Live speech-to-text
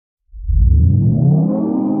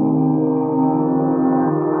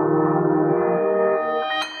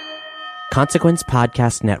Consequence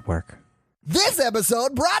Podcast Network. This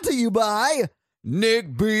episode brought to you by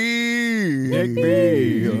Nick B. Nick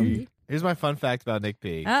B. Here's my fun fact about Nick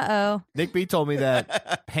B. Uh-oh. Nick B told me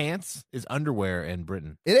that pants is underwear in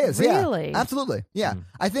Britain. It is, Really? yeah. Absolutely. Yeah. Mm.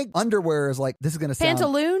 I think underwear is like, this is going to sound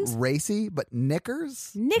Pantaloons? racy, but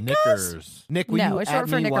knickers? Knickers. Nick, will No, you it's add short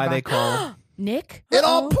for me why they knickerbocker. call... Nick? It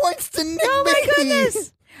all Uh-oh. points to Nick Oh my B.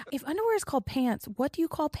 goodness. If underwear is called pants, what do you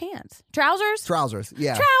call pants? Trousers? Trousers,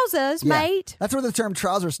 yeah. Trousers, Yeah. mate. That's where the term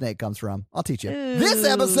trouser snake comes from. I'll teach you. Ooh, This no,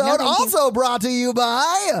 episode thank you. also brought to you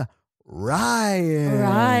by Ryan.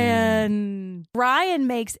 Ryan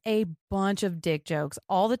makes a bunch of dick jokes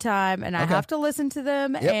all the time, and I Okay. have to listen to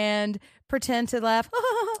them Yep. and pretend to laugh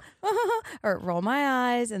or roll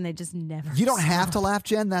my eyes, and they just never You don't stop. have to laugh,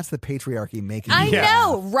 Jen. That's the patriarchy making I you. Yeah.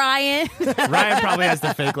 know, Ryan. Ryan probably has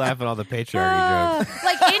the fake laugh at all the patriarchy jokes.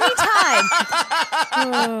 Like anytime.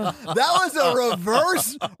 That was a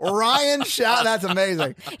reverse Ryan shout. That's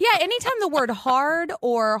amazing. Yeah, anytime the word hard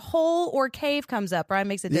or hole or cave comes up, Ryan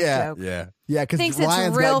makes a dick Yeah. joke. Yeah. Yeah, because Thinks Ryan's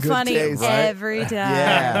it's real got good funny taste. every time.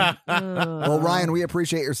 Yeah. Ugh. Well, Ryan, we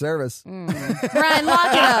appreciate your service. Ryan,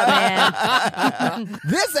 lock it up, man.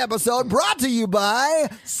 This episode brought to you by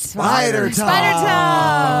Spider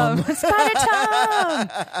Tom. Spider Tom.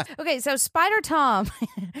 Okay, so Spider Tom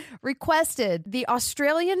requested the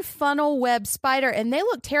Australian funnel web spider, and they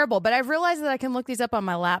look terrible, but I've realized that I can look these up on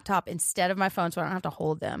my laptop instead of my phone, so I don't have to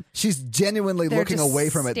hold them. She's genuinely They're looking just away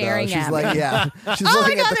from it, though. staring She's at like, me. yeah. She's Oh my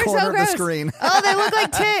looking God, at the they're corner so of the gross. screen. Oh, they look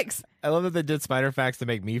like ticks. I love that they did spider facts to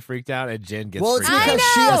make me freaked out, and Jen gets Well, it's freaked out. because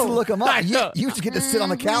she has to know. look them up. I You, know. you just get to sit on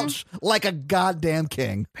the couch like a goddamn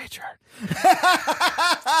king. Patriarch.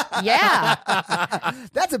 Yeah,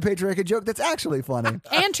 That's a patriarchy joke that's actually funny.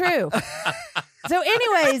 and true. So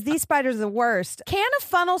anyways, these spiders are the worst. Can a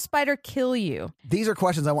funnel spider kill you? These are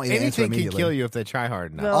questions I want you to answer Anything can immediately. kill you if they try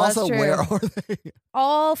hard enough. Well, Also, that's true. where are they?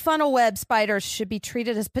 All funnel web spiders should be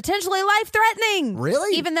treated as potentially life-threatening.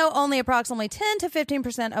 Really? Even though only approximately 10 to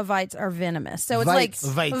 15% of bites are venomous. So it's Vites.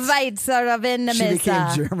 like Vites. vites are venomous. She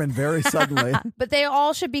became German very suddenly. But they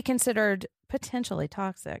all should be considered potentially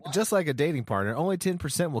toxic. Just like a dating partner, only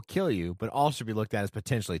 10% will kill you, but all should be looked at as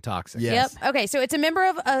potentially toxic. Yes. Yep. Okay, so it's a member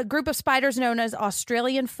of a group of spiders known as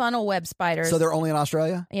Australian funnel web spiders. So they're only in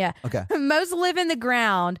Australia? Yeah. Okay. Most live in the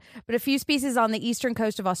ground, but a few species on the eastern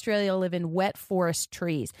coast of Australia live in wet forest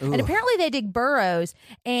trees. Ooh. And apparently they dig burrows,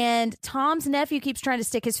 and Tom's nephew keeps trying to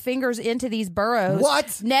stick his fingers into these burrows.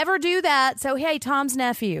 What? Never do that. So, hey, Tom's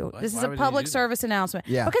nephew, this is why a would you public do that? service announcement.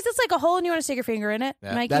 Yeah. Because it's like a hole and you want to stick your finger in it,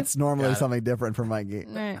 Yeah. Mikey. That's normally Got it. something different from Mikey.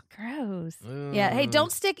 Gross. Yeah. Hey,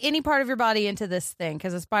 don't stick any part of your body into this thing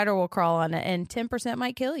because a spider will crawl on it and 10%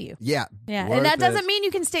 might kill you. Yeah. Yeah. Worth And that it. doesn't mean you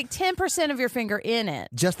can stick 10% of your finger in it.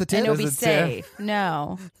 Just the And tip? it'll be Just the tip. safe.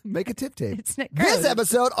 No. Make a tip tape. It's not This gross.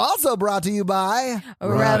 episode also brought to you by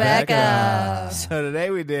Rebecca. So today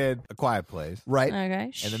we did A Quiet Place, Right.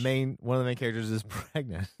 Okay. and one of the main characters is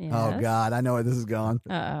pregnant. Oh, God. I know where this is going.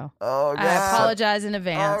 Uh-oh. Oh, God. I apologize in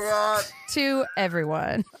advance Oh, God. to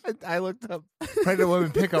everyone. I looked up pregnant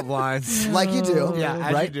women pickup lines. Like you do. Yeah,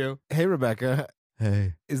 as right? you do. Hey, Rebecca,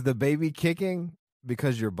 Hey. is the baby kicking?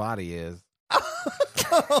 Because your body is.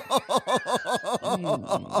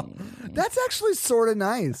 That's actually sort of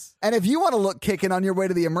nice. And if you want to look kicking on your way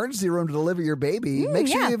to the emergency room to deliver your baby, make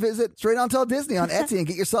sure yeah. you visit Straight On Tell Disney on Etsy and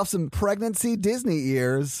get yourself some pregnancy Disney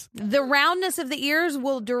ears. The roundness of the ears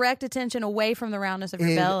will direct attention away from the roundness of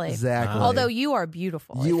your belly. Exactly. Although you are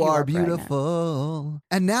beautiful. if you are pregnant. beautiful.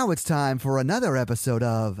 And now it's time for another episode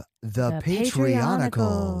of The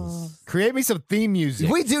Patreonicals. Create me some theme music.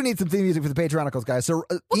 We do need some theme music for the Patreonicals, guys. So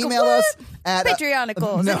email us at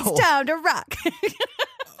Patreonicals. no. It's time to rock.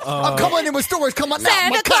 I'm coming in with stories. Come on now.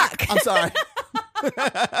 Santa my Clark. cock. I'm sorry.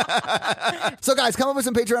 So, guys, come up with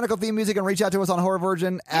some Patreonical theme music and reach out to us on Horror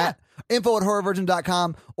Virgin at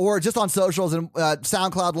info@horrorvirgin.com or just on socials and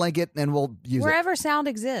SoundCloud, link it, and we'll use Wherever sound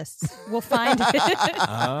exists, we'll find it.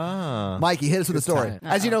 Ah. it. Mikey, hit us with the story.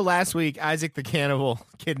 As you know, last week, Isaac the cannibal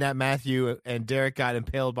kidnapped Matthew, and Derek got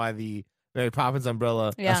impaled by the Mary Poppins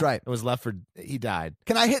umbrella. Yeah. That's right. It was left for, he died.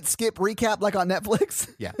 Can I hit skip recap like on Netflix?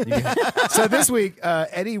 Yeah. you can- so this week,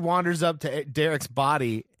 Eddie wanders up to Derek's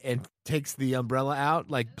body and takes the umbrella out,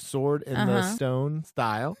 like sword in the stone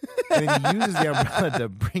style, and then he uses the umbrella to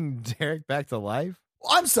bring Derek back to life.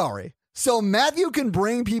 I'm sorry. So Matthew can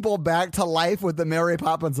bring people back to life with the Mary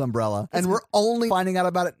Poppins umbrella, and we're only finding out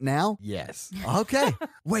about it now? Yes. Okay.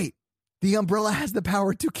 Wait. The umbrella has the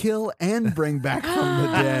power to kill and bring back from the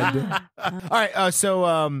dead. All right.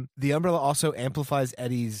 So the umbrella also amplifies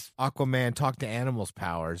Eddie's Aquaman talk to animals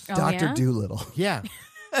powers. Oh, Dr. yeah? Doolittle. Yeah.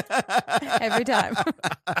 Every time.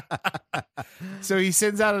 So he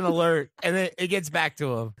sends out an alert, and then it gets back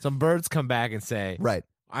to him. Some birds come back and say, Right.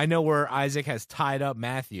 I know where Isaac has tied up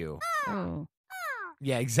Matthew. Oh.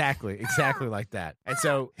 Yeah, exactly like that. And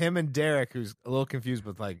so him and Derek, who's a little confused,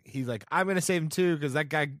 but like he's like, I'm gonna save him too because that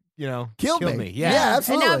guy, Killed me. Yeah. Yeah,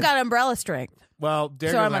 absolutely. And now I've got umbrella strength. Well,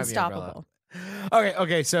 Derek So I'm doesn't have the umbrella. unstoppable.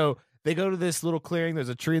 Okay. So they go to this little clearing. There's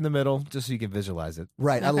a tree in the middle, just so you can visualize it.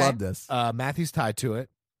 Right. I Okay. love this. Matthew's tied to it.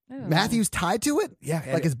 Ooh. Matthew's tied to it? Yeah,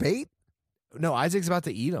 Like his bait? No, Isaac's about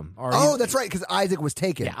to eat him. Or Oh, that's right, because Isaac was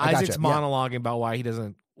taken. Yeah, I gotcha. Isaac's monologuing about why he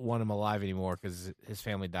doesn't want him alive anymore because his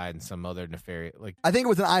family died in some other nefarious, like I think it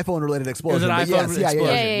was an iPhone-related it explosion. was an but iPhone yes,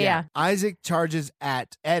 explosion. Yeah. Isaac charges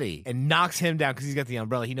at Eddie and knocks him down because he's got the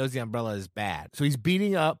umbrella. He knows the umbrella is bad, so he's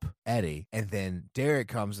beating up Eddie. And then Derek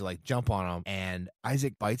comes to like jump on him, and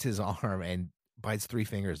Isaac bites his arm and bites 3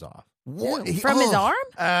 fingers off. What? From his arm?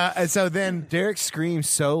 And so then Derek screams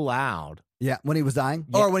so loud. Yeah, when he was dying?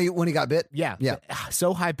 Yeah. Or when he got bit? Yeah. Yeah.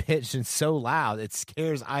 So high pitched and so loud, it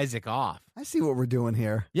scares Isaac off. I see what we're doing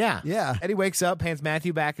here. Yeah. Yeah. Eddie wakes up, hands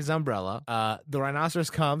Matthew back his umbrella. The rhinoceros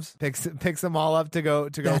comes, picks them all up to go.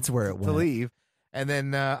 That's where it to went. leave, and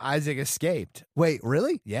then Isaac escaped. Wait,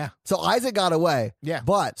 really? Yeah. So Isaac got away. Yeah.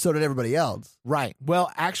 But so did everybody else. Right.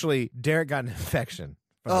 Well, actually, Derek got an infection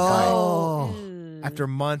from the bite Oh. Ooh. after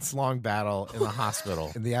months-long battle in the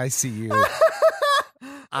hospital in the ICU.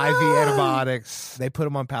 IV antibiotics. They put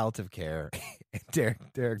him on palliative care. And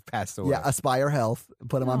Derek passed away. Yeah, Aspire Health.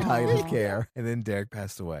 Put him on Aw. palliative care. And then Derek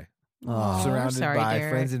passed away. Oh. Surrounded sorry, by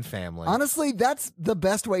Derek. friends and family. Honestly, that's the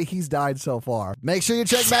best way he's died so far. Make sure you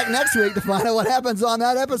check back next week to find out what happens on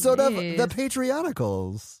that episode of Jeez. The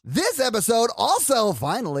Patrioticals. This episode also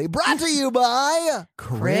finally brought to you by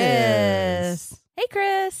Chris. Hey,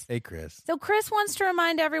 Chris. Hey, Chris. So Chris wants to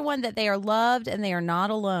remind everyone that they are loved and they are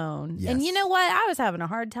not alone. Yes. And you know what? I was having a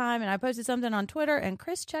hard time and I posted something on Twitter and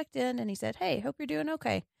Chris checked in and he said, hey, hope you're doing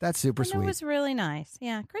okay. That's super And sweet. it was really nice.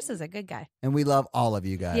 Yeah, Chris is a good guy. And we love all of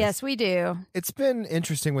you guys. Yes, we do. It's been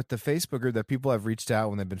interesting with the Facebook group that people have reached out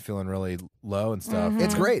when they've been feeling really low and stuff.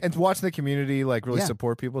 It's great. And watching the community like really Yeah.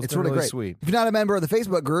 support people. It's been really great. sweet. If you're not a member of the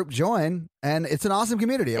Facebook group, join. And it's an awesome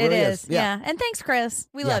community. It It really is. Yeah. And thanks, Chris.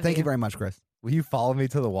 We love Thank you very much, Chris. Will you follow me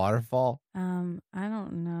to the waterfall? I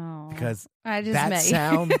don't know. Because I just that may.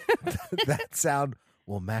 sound, that sound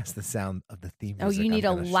will match the sound of the theme music. Oh, you need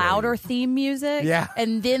I'm a gonna show louder you. theme music? Yeah.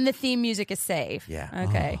 And then the theme music is safe. Yeah.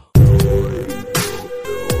 Okay.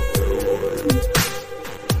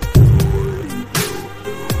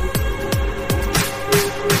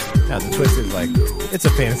 Now the twist is like it's a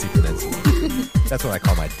fantasy peninsula. That's what I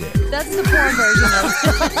call my dick. That's the porn version of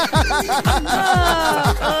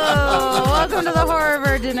welcome to the Horror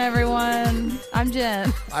Virgin, everyone. I'm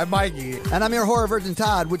Jen. I'm Mikey. And I'm your horror virgin,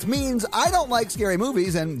 Todd, which means I don't like scary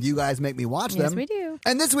movies, and you guys make me watch them. Yes, we do.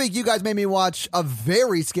 And this week, you guys made me watch a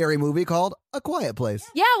very scary movie called A Quiet Place.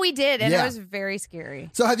 Yeah, we did, and Yeah. it was very scary.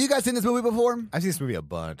 So, have you guys seen this movie before? I've seen this movie a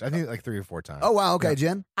bunch. I think like 3 or 4 times. Oh, wow. Okay,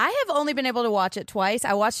 Jen. I have only been able to watch it twice.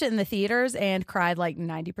 I watched it in the theaters and cried like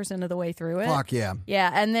 90% of the way through it. Fuck yeah. Yeah,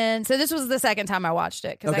 and then, so this was the second time I watched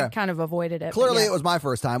it because I Okay. kind of avoided it. but Clearly, yeah. it was my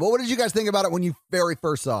first time. Well, what did you guys think about it when you very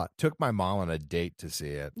first saw it? Took my mom on a date to see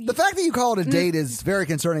it. The fact that you call it a date is very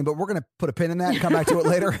concerning, but we're going to put a pin in that and come back to it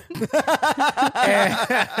later.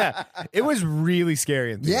 It was really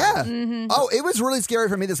scary. In theater. Yeah. Mm-hmm. Oh, it was really scary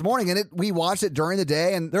for me this morning, and we watched it during the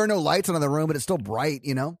day, and there are no lights on in the room, but it's still bright,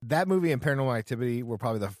 you know? That movie and Paranormal Activity were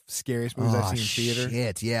probably the scariest movies I've seen in theater.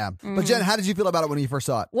 Shit, yeah. But Jen, how did you feel about it when you first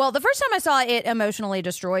saw it? Well, the first time I saw it, it emotionally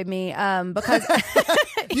destroyed me because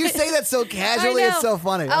You say that so casually, I it's know. so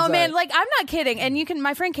funny. Oh man, like I'm not kidding. And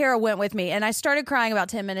my friend Kara went with me, and I started crying about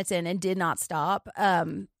 10 minutes in and did not stop.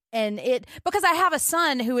 And it because I have a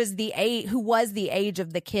son who was the age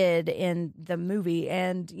of the kid in the movie,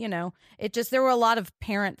 and you know, it just there were a lot of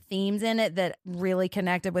parent themes in it that really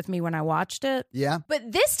connected with me when I watched it. Yeah.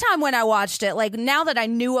 But this time when I watched it, like now that I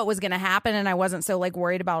knew what was going to happen and I wasn't so like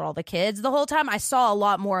worried about all the kids the whole time, I saw a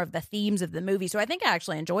lot more of the themes of the movie. So I think I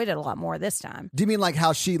actually enjoyed it a lot more this time. Do you mean like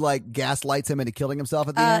how she like gaslights him into killing himself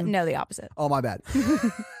at the end? No, the opposite. Oh, my bad.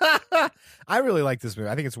 I really like this movie.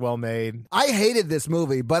 I think it's well made. I hated this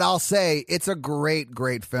movie, but I'll say it's a great,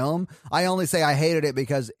 great film. I only say I hated it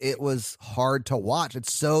because it was hard to watch.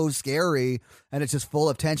 It's so scary, and it's just full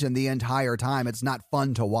of tension the entire time. It's not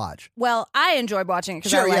fun to watch. Well, I enjoyed watching it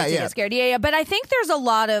because Sure, I like yeah, to yeah. get scared. Yeah, but I think there's a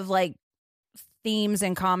lot of like themes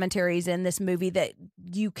and commentaries in this movie that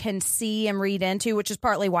you can see and read into, which is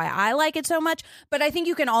partly why I like it so much. But I think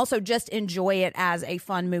you can also just enjoy it as a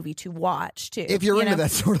fun movie to watch too. If you're you into know? that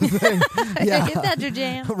sort of thing. Yeah. If that's your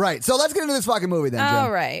jam. Right. So let's get into this fucking movie then, Jen. All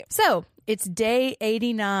right. So It's day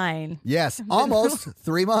 89. Yes, almost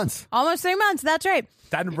 3 months. Almost 3 months. That's right.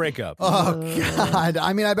 Time to break up. Oh, God.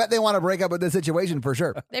 I mean, I bet they want to break up with this situation for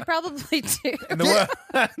sure. They probably do. And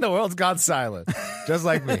the world's gone silent, just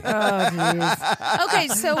like me. Oh, jeez. Okay,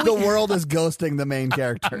 so The world is ghosting the main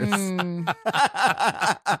characters.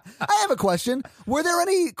 I have a question. Were there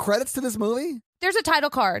any credits to this movie? there's a title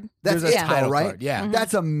card. That's There's a it, title though, right? card, yeah. Mm-hmm.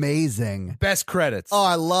 That's amazing. Best credits. Oh,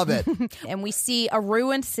 I love it. And we see a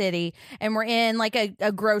ruined city, and we're in like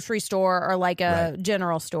a grocery store or like a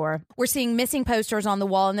general store. We're seeing missing posters on the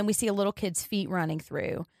wall, and then we see a little kid's feet running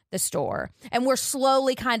through the store. And we're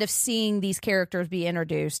slowly kind of seeing these characters be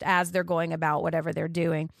introduced as they're going about whatever they're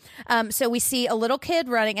doing. So we see a little kid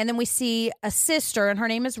running, and then we see a sister, and her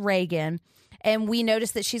name is Reagan. And we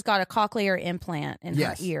notice that she's got a cochlear implant in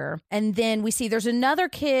her ear. And then we see there's another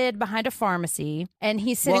kid behind a pharmacy, and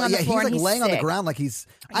he's sitting on the floor. He's like and laying sick. on the ground like he's...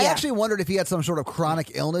 I actually wondered if he had some sort of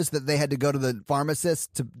chronic illness that they had to go to the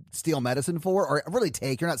pharmacist to steal medicine for, or really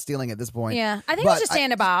take. You're not stealing at this point. Yeah, I think But it's just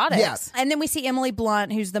antibiotics. Yeah. And then we see Emily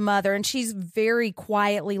Blunt, who's the mother, and she's very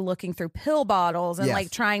quietly looking through pill bottles and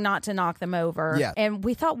like trying not to knock them over. Yeah. And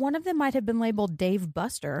we thought one of them might have been labeled Dave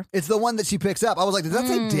Buster. It's the one that she picks up. I was like, does that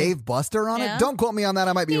say Dave Buster on Yeah. it? Don't quote me on that.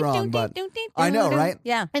 I might be wrong, but I know, right?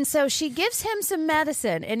 Yeah. And so she gives him some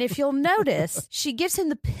medicine, and if you'll notice, she gives him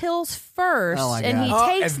the pills first, Oh, my and God. he Oh,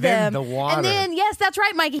 takes and then them. the water. And then, yes, that's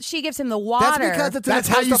right, Mikey. She gives him the water. That's because it's That's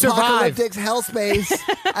a how you survive. post-apocalyptic hellspace,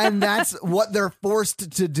 and that's what they're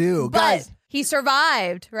forced to do. but Guys, he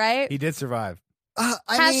survived, right? He did survive. I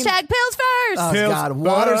mean... Hashtag pills first. Oh, Pills God.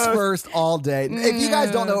 Water's first. first all day. If you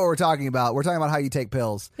guys don't know what we're talking about how you take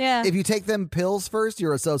pills. Yeah. If you take them pills first,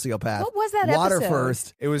 you're a sociopath. What was that Water episode?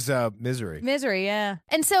 first. It was Misery. Misery, yeah.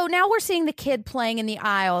 And so now we're seeing the kid playing in the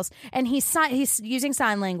aisles, and he's using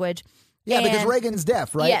sign language. Yeah, because And- Reagan's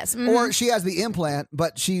deaf, right? Yes, mhm. Or she has the implant,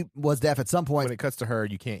 but she was deaf at some point. When it cuts to her,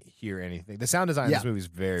 you can't hear anything. The sound design in this Yeah. movie is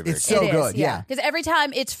very, very It's good. so It is, good, yeah. Because every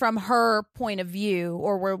time it's from her point of view,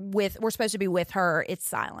 or we're supposed to be with her, it's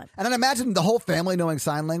silent. And I imagine the whole family knowing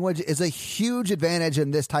sign language is a huge advantage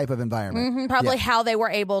in this type of environment. Mhm, probably how they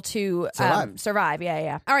were able to survive.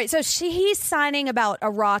 Yeah. All right, so he's signing about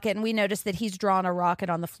a rocket, and we noticed that he's drawn a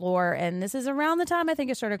rocket on the floor, and this is around the time I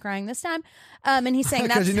think I started crying this time. And he's saying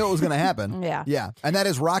Because that's you knew it was going to happen. Yeah. Yeah. And that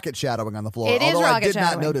is rocket shadowing on the floor. It is although I rocket did not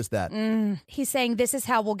shadowing. notice that. He's saying this is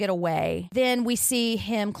how we'll get away. Then we see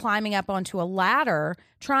him climbing up onto a ladder,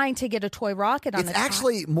 trying to get a toy rocket on It's the top.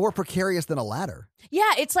 actually more precarious than a ladder. Yeah,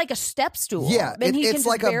 it's like a step stool. Yeah, and he can it's just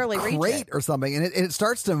like barely a reach crate it. or something, and it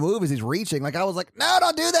starts to move as he's reaching. Like I was like, no,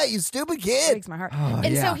 don't do that, you stupid kid. Breaks my heart.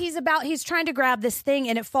 And yeah. so he's trying to grab this thing,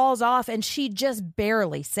 and it falls off, and she just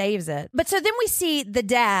barely saves it. But so then we see the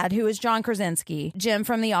dad, who is John Krasinski, Jim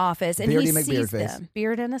from The Office, and Beardy he McBeard sees face. them.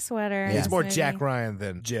 Beard and a sweater. Yeah. He's more Maybe. Jack Ryan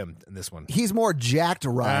than Jim in this one. He's more jacked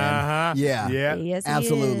Ryan. Uh-huh. Yeah. Yeah. Yes, he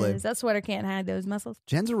Absolutely. is. That sweater can't hide those muscles.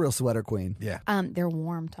 Jen's a real sweater queen. Yeah. They're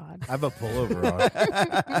warm, Todd. I have a pullover on.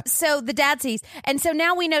 So the dad sees, and so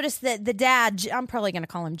now we notice that the dad, I'm probably going to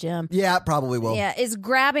call him Jim. Yeah, probably will. Yeah, is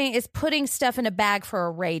putting stuff in a bag for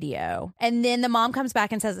a radio. And then the mom comes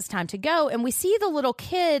back and says it's time to go. And we see the little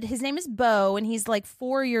kid, his name is Bo, and he's like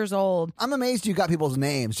 4 years old. I'm amazed you got people's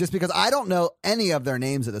names just because I don't know any of their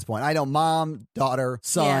names at this point. I know mom, daughter,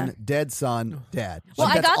 son, Yeah. dead son, dad. Well,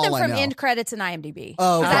 Like, I that's got them all from know. end credits in IMDb.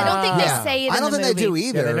 Oh, 'Cause I don't think yeah. they say it I in don't the think movie. they do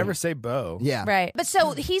either. Yeah, they never say Bo. Yeah. Right. But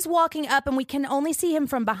so he's walking up, and we can only see him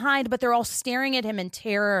from behind, but they're all staring at him in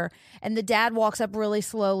terror. And the dad walks up really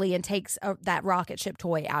slowly and takes that rocket ship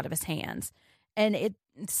toy out of his hands. And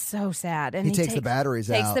it's so sad. And He takes the batteries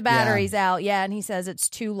Takes out. the batteries out, yeah. And he says it's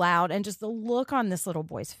too loud. And just the look on this little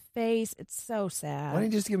boy's face, it's so sad. Why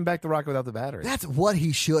didn't you just give him back the rocket without the battery? That's what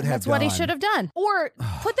he should have That's done. what he should have done. Or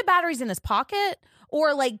put the batteries in his pocket,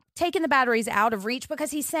 or like taking the batteries out of reach,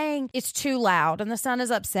 because he's saying it's too loud and the son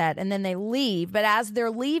is upset, and then they leave. But as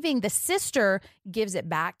they're leaving, the sister gives it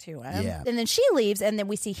back to him. Yeah. And then she leaves, and then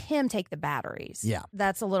we see him take the batteries. Yeah.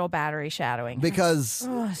 That's a little battery shadowing. Because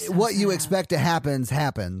so what you sad. expect to happens.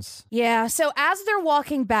 Yeah. So as they're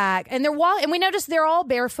walking back, and and we notice they're all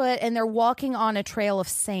barefoot, and they're walking on a trail of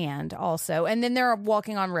sand also, and then they're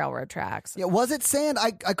walking on railroad tracks. Yeah, was it sand?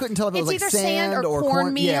 I couldn't tell if it It's was like either sand or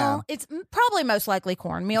cornmeal. Yeah. It's probably most likely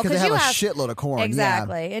cornmeal, Because they have you a asked, shitload of corn.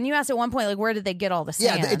 Exactly. And you asked at one point, like, where did they get all the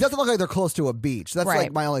Yeah, sand? it doesn't look like they're close to a beach. That's like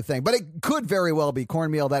Right. my only thing. But it could very well be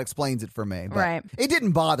cornmeal. That explains it for me. But Right. it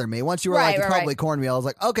didn't bother me. Once you were Right, like, it's right, probably right. cornmeal, I was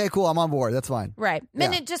like, okay, cool, I'm on board. That's fine. Right. Yeah.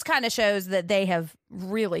 And it just kind of shows that they have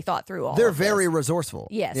really thought through all They're of this. very resourceful.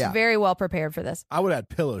 Yes, Yeah. very well prepared for this. I would add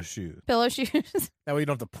pillow shoes. Pillow shoes. That way you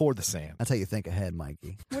don't have to pour the sand. That's how you think ahead,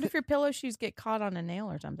 Mikey. What if your pillow shoes get caught on a nail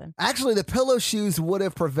or something? Actually, the pillow shoes would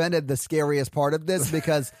have prevented the scariest part of this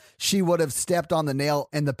because she would have stepped on the nail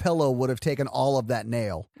and the pillow would have taken all of that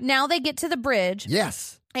nail. Now they get to the bridge.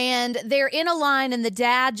 Yes. And they're in a line, and the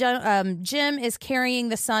dad, Jim, is carrying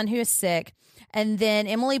the son who is sick. And then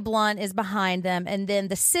Emily Blunt is behind them. And then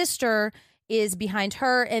the sister is behind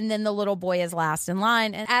her, and then the little boy is last in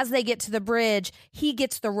line. And as they get to the bridge, he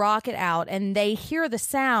gets the rocket out, and they hear the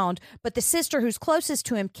sound, but the sister who's closest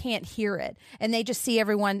to him can't hear it. And they just see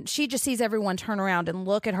everyone, she just sees everyone turn around and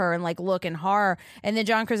look at her and like look in horror. And then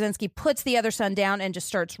John Krasinski puts the other son down and just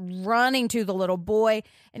starts running to the little boy.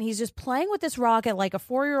 And he's just playing with this rocket like a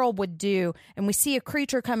 4-year-old would do. And we see a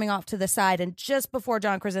creature coming off to the side. And just before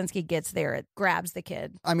John Krasinski gets there, it grabs the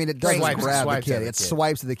kid. I mean, it doesn't Swipes grab the at kid. the It kid.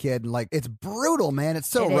 swipes at the kid. And like, it's brutal, man. It's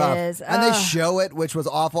so It rough. is. And they Ugh. show it, which was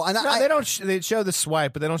awful. And No, they don't. They show the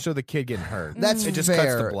swipe, but they don't show the kid getting hurt. That's it just fair.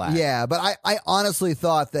 cuts to black. Yeah, but I honestly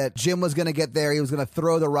thought that Jim was going to get there. He was going to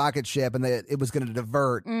throw the rocket ship, and that it was going to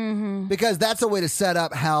divert because that's a way to set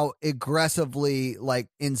up how aggressively like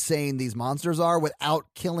insane these monsters are without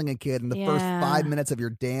killing a kid in the first Yeah. 5 minutes of your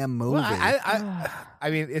damn movie. Well, I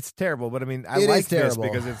mean, it's terrible, but I mean, I It like is this terrible.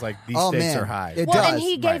 because it's like these Oh, stakes man. are high. It Well, does. and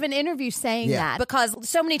he gave Right. an interview saying Yeah. that because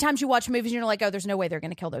so many times you watch movies and you're like, oh, there's no way they're going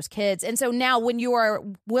to kill those kids. And so now when you are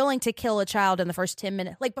willing to kill a child in the first 10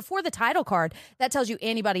 minutes, like before the title card, that tells you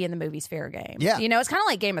anybody in the movie's fair game. Yeah. You know, it's kind of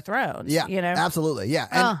like Game of Thrones. Yeah, You know? absolutely. Yeah.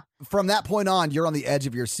 And from that point on, you're on the edge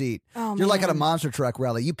of your seat. Oh, you're like at a man. monster truck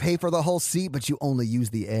rally. You pay for the whole seat, but you only use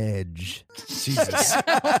the edge. Jesus. You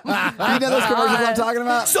know those commercials I'm talking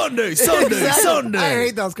about? Sunday, Exactly. I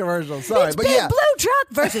hate those commercials. Sorry, It's but big yeah. blue truck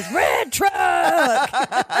versus red truck.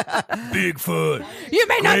 Bigfoot. You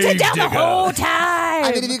may not sit down the Gravedigger. whole time.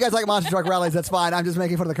 I mean, if you guys like monster truck rallies, that's fine. I'm just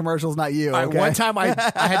making fun of the commercials, not you. All right, Okay? one time I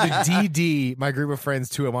had to DD my group of friends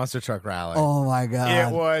to a monster truck rally. Oh my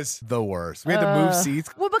god! It was the worst. We had to move seats.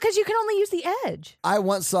 well, because you can only use the edge. I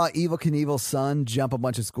once saw Evel Knievel's son jump a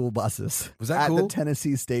bunch of school buses. Was that at cool? the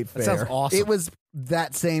Tennessee State Fair? That sounds awesome. It was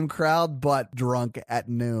that same crowd, but drunk at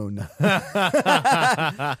noon.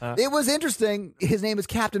 It was interesting. His name is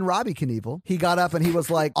Captain Robbie Knievel. He got up and he was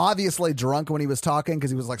like obviously drunk when he was talking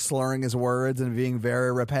because he was like slurring his words and being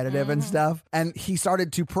very repetitive and stuff. And he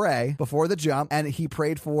started to pray before the jump, and he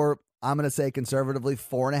prayed for, I'm going to say conservatively,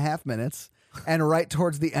 4.5 minutes. And right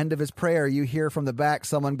towards the end of his prayer, you hear from the back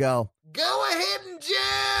someone go, "Go ahead and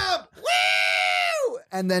jump! Woo!"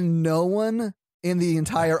 And then no one in the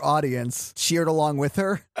entire audience cheered along with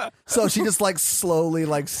her. So she just like slowly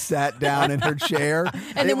like sat down in her chair.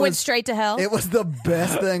 And then went straight to hell. It was the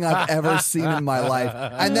best thing I've ever seen in my life.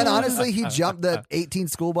 And then honestly, he jumped the 18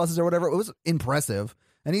 school buses or whatever. It was impressive.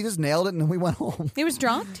 And he just nailed it and we went home. He was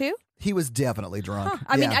drunk too? He was definitely drunk.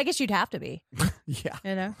 I mean, Yeah. I guess you'd have to be, Yeah.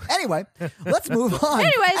 you know? Anyway, let's move on.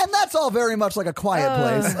 Anyways. And that's all very much like a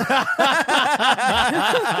quiet place.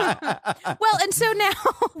 Well, and so now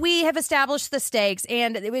we have established the stakes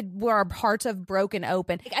and our hearts have broken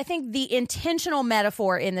open. I think the intentional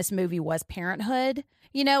metaphor in this movie was parenthood,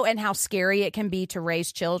 you know, and how scary it can be to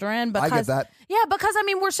raise children. Because, I get that. Yeah, because I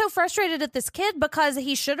mean, we're so frustrated at this kid because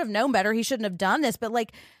he should have known better. He shouldn't have done this, but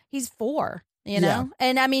like he's 4. You know, Yeah.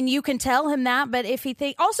 and I mean, you can tell him that, but if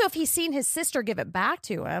he's seen his sister give it back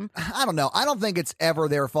to him, I don't know. I don't think it's ever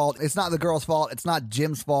their fault. It's not the girl's fault. It's not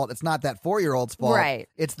Jim's fault. It's not that 4-year-old's fault. Right.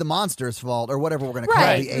 It's the monster's fault or whatever we're going to call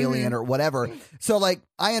Right. it, the alien or whatever. So, like,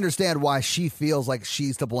 I understand why she feels like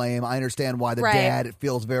she's to blame. I understand why the Right. dad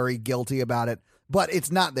feels very guilty about it. But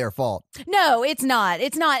it's not their fault. No, it's not.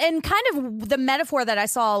 It's not. And kind of the metaphor that I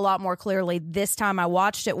saw a lot more clearly this time I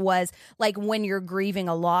watched it was like when you're grieving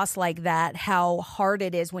a loss like that, how hard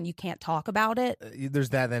it is when you can't talk about it. There's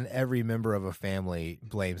that. Then every member of a family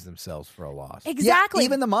blames themselves for a loss. Exactly. Yeah,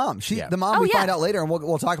 even the mom. Yeah. The mom Oh, we yeah. find out later, and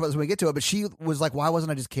we'll talk about this when we get to it. But she was like, "Why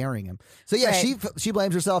wasn't I just carrying him?" So yeah, Right. she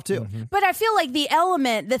blames herself too. But I feel like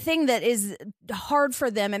the thing that is hard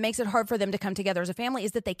for them, it makes it hard for them to come together as a family,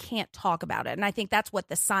 is that they can't talk about it. And I think that's what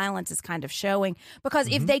the silence is kind of showing. Because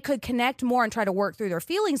if they could connect more and try to work through their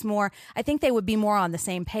feelings more, I think they would be more on the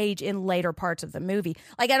same page in later parts of the movie.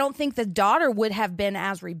 Like, I don't think the daughter would have been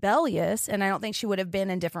as rebellious, and I don't think she would have been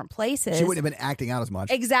in different places. She wouldn't have been acting out as much.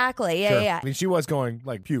 Exactly. Yeah, yeah. I mean, she was going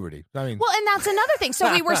like puberty. I mean, Well, and that's another thing.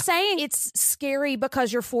 So we were saying it's scary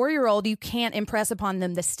because your 4-year-old, you can't impress upon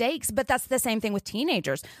them the stakes, but that's the same thing with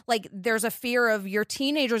teenagers. Like, there's a fear of your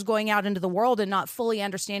teenagers going out into the world and not fully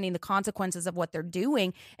understanding the consequences of what what they're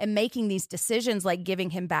doing and making these decisions like giving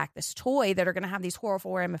him back this toy that are going to have these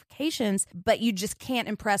horrible ramifications, but you just can't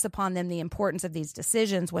impress upon them the importance of these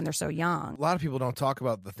decisions when they're so young. A lot of people don't talk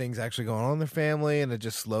about the things actually going on in their family, and it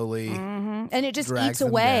just slowly And it just drags eats them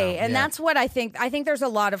away. down. And Yeah. that's what I think. I think there's a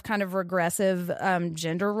lot of kind of regressive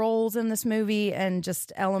gender roles in this movie and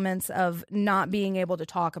just elements of not being able to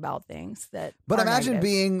talk about things that But are imagine negative.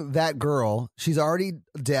 being that girl. She's already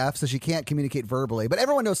deaf, so she can't communicate verbally. But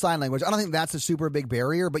everyone knows sign language. I don't think that's a super big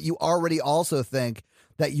barrier, but you already also think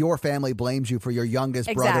that your family blames you for your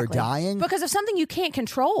youngest brother Exactly. dying. because of something you can't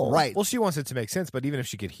control. Right. Well, she wants it to make sense, but even if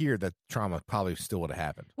she could hear, that trauma probably still would have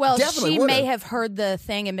happened. Well, Definitely she would've. may have heard the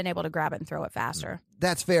thing and been able to grab it and throw it faster.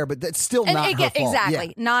 That's fair, but that's still And not her fault. exactly,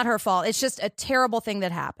 Yeah. not her fault. It's just a terrible thing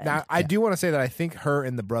that happened. Now, I do want to say that I think her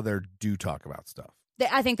and the brother do talk about stuff.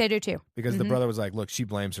 I think they do too. Because the brother was like, look, she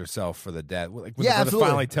blames herself for the death. Like, when Yeah, the brother absolutely.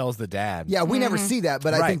 finally tells the dad. Yeah, we never see that,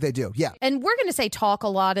 but I Right. think they do. Yeah. And we're going to say talk a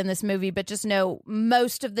lot in this movie, but just know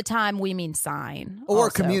most of the time we mean sign. Or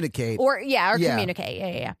also. communicate. Or Yeah. communicate.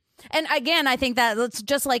 Yeah. And again, I think that it's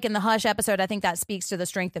just like in the Hush episode, I think that speaks to the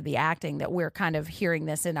strength of the acting that we're kind of hearing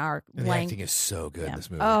this in our And the language. acting is so good in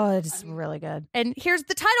this movie. Oh, it's really good. And here's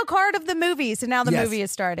the title card of the movie. So now the Yes. movie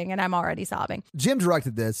is starting, and I'm already sobbing. Jim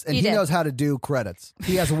directed this, and He he did. knows how to do credits.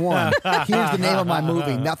 He has one. Here's the name of my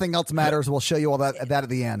movie. Nothing else matters. We'll show you all that at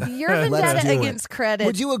the end. Your Let's vendetta do it. against credit.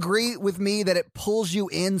 Would you agree with me that it pulls you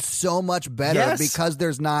in so much better Yes. because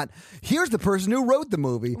there's not, here's the person who wrote the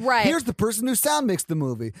movie. Right. Here's the person who sound mixed the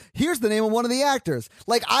movie. Here's the name of one of the actors.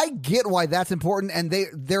 Like, I get why that's important, and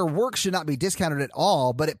their work should not be discounted at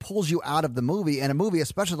all, but it pulls you out of the movie. And a movie,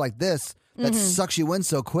 especially like this, that sucks you in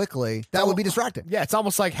so quickly, that would be distracting. Yeah, it's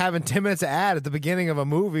almost like having 10 minutes of ad at the beginning of a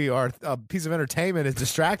movie or a piece of entertainment is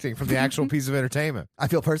distracting from the actual piece of entertainment. I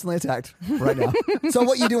feel personally attacked right now. So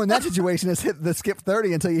what you do in that situation is hit the skip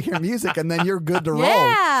 30 until you hear music, and then you're good to roll.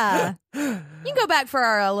 Yeah. You can go back for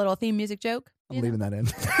our little theme music joke. I'm leaving that in.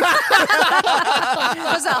 Was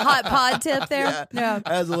a hot pod tip there? Yeah.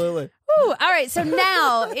 Absolutely. Woo. All right. So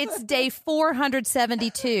now it's day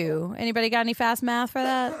 472. Anybody got any fast math for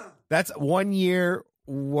that? That's 1 year,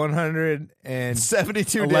 172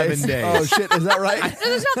 72 11 days. Oh, shit. Is that right?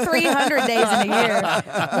 There's not 300 days in a year.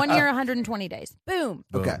 1 year, 120 days. Boom.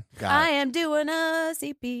 Boom. Okay. Got I it. am doing a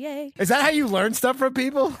CPA. Is that how you learn stuff from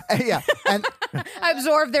people? Yeah. And I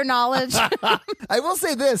absorb their knowledge. I will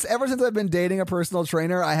say this, ever since I've been dating a personal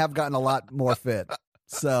trainer, I have gotten a lot more fit.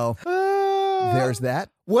 So there's that.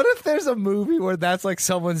 What if there's a movie where that's like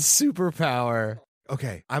someone's superpower?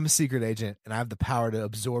 Okay, I'm a secret agent and I have the power to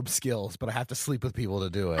absorb skills, but I have to sleep with people to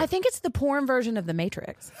do it. I think it's the porn version of The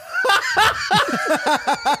Matrix.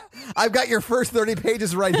 I've got your first 30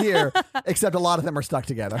 pages right here, except a lot of them are stuck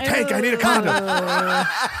together. Tank, I need a condom.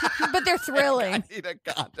 But they're thrilling. Need a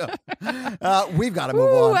condom. We've got to move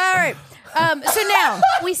Ooh, all on. right. So now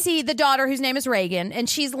we see the daughter whose name is Reagan, and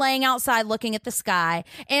she's laying outside looking at the sky.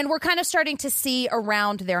 And we're kind of starting to see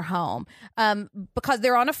around their home because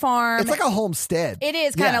they're on a farm. It's like a homestead. It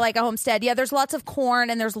is kind of Yeah. like a homestead. Yeah, there's lots of corn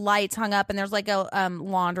and there's lights hung up and there's like a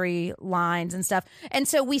laundry lines and stuff. And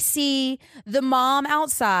so we see the mom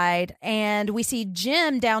outside and we see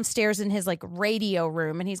Jim downstairs in his like radio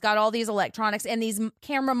room, and he's got all these electronics and these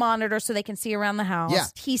camera monitors so they can see around the house. Yeah.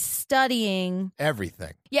 He's studying.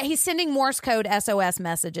 Everything. Yeah, he's sending Morse code SOS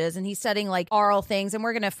messages and he's studying like oral things, and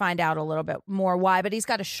we're going to find out a little bit more why, but he's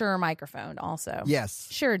got a Shure microphone also. Yes,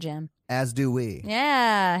 Sure, Jim. as do we.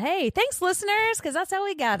 Yeah. Hey, thanks, listeners, because that's how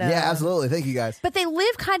we got it. Yeah, absolutely. Thank you, guys. But they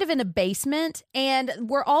live kind of in a basement, and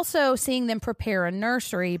we're also seeing them prepare a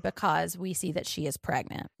nursery because we see that she is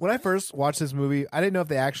pregnant. When I first watched this movie, I didn't know if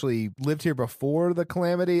they actually lived here before the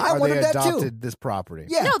calamity I or they wondered that too. adopted this property.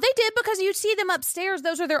 Yeah. No, they did, because you see them upstairs.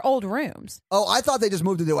 Those are their old rooms. Oh, I thought they just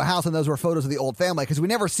moved into a house and those were photos of the old family, because we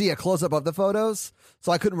never see a close up of the photos.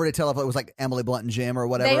 So I couldn't really tell if it was like Emily Blunt and Jim or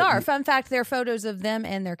whatever. They are. Fun fact, they're photos of them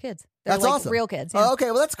and their kids. They're That's like awesome. real kids. Oh, okay,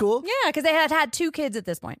 well, that's cool. Yeah, because they had 2 kids at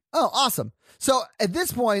this point. Oh, awesome. So at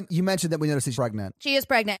this point, you mentioned that we noticed she's pregnant. She is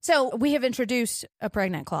pregnant. So we have introduced a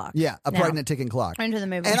pregnant clock. Yeah, a Now, pregnant ticking clock. into the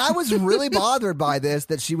movie. And I was really bothered by this,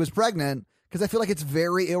 that she was pregnant, because I feel like it's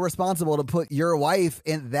very irresponsible to put your wife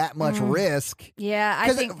in that much risk. yeah, I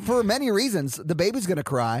Because think. for many reasons, the baby's going to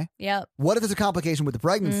cry. Yep. What if there's a complication with the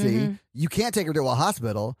pregnancy? You can't take her to a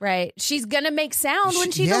hospital. Right. She's going to make sound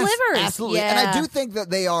when she Yes, delivers. Absolutely. Yeah. And I do think that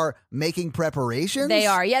they are making preparations. They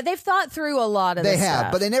are. Yeah, they've thought through a lot of They this have,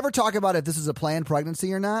 stuff. but they never talk about if this is a planned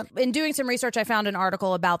pregnancy or not. In doing some research, I found an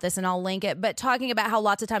article about this, and I'll link it, but talking about how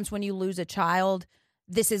lots of times when you lose a child,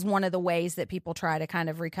 this is one of the ways that people try to kind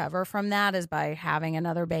of recover from that is by having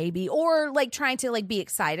another baby or like trying to like be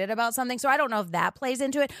excited about something. So I don't know if that plays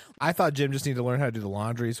into it. I thought Jim just needed to learn how to do the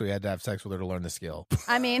laundry, so he had to have sex with her to learn the skill.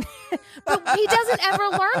 I mean, but he doesn't ever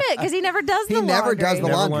learn it because he never does the laundry. He never does the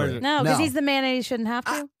Never laundry. learned it. No, because he's the man and he shouldn't have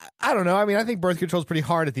to. I don't know. I mean, I think birth control is pretty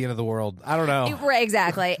hard at the end of the world. I don't know. Right,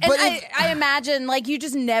 exactly. And But I imagine like you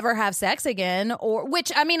just never have sex again, or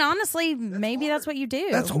which I mean, honestly, maybe that's what you do.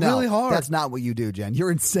 That's No, really hard. That's not what you do, Jen.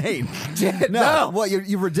 You're insane. no. What?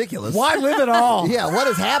 You're ridiculous. Why live at all? Yeah, what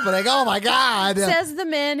is happening? Oh my God. Says the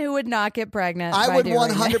men who would not get pregnant. I by would doing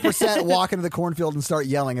 100% walk into the cornfield and start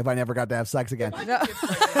yelling if I never got to have sex again. But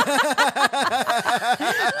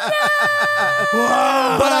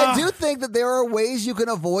I do think that there are ways you can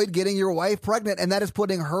avoid getting your wife pregnant, and that is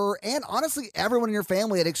putting her and honestly everyone in your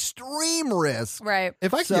family at extreme risk. Right.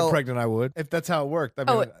 If I could So- get pregnant, I would. If that's how it worked. I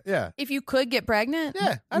mean, yeah. If you could get pregnant.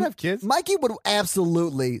 Yeah, I'd have kids. Mikey would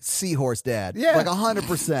absolutely seahorse dad. Yeah. Like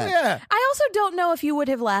 100%. Yeah. I also don't know if you would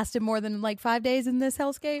have lasted more than like 5 days in this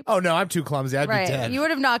hellscape. Oh, no, I'm too clumsy. I'd right. be dead. You would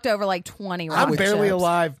have knocked over like 20 rocket I'm barely ships.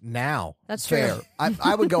 alive now. That's Fair. true.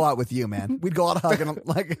 I would go out with you, man. We'd go out hugging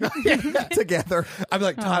like together. I'd be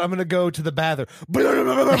like, Todd, I'm going to go to the bathroom.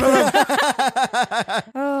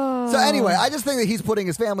 So anyway, I just think that he's putting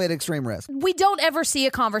his family at extreme risk. We don't ever see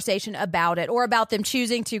a conversation about it or about them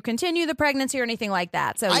choosing to continue the pregnancy or anything like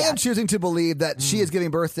that. So I yeah. am choosing to believe that she is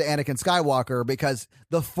giving birth to Anakin Skywalker because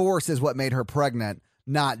the Force is what made her pregnant,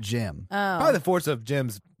 not Jim. Probably the force of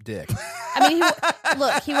Jim's dick. I mean,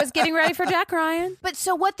 look, he was getting ready for Jack Ryan. But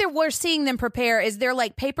so what we're seeing them prepare is they're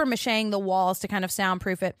like paper macheing the walls to kind of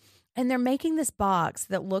soundproof it. And they're making this box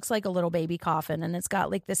that looks like a little baby coffin. And it's got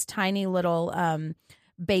like this tiny little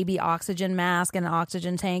baby oxygen mask and an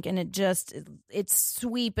oxygen tank. And it's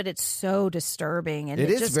sweet, but it's so disturbing. And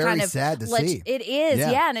It is just very kind of sad to lets- see. It is,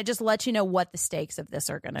 Yeah. yeah. And it just lets you know what the stakes of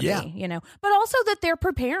this are going to Yeah. be, you know. But also that they're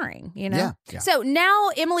preparing, you know. Yeah. Yeah. So now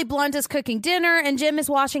Emily Blunt is cooking dinner and Jim is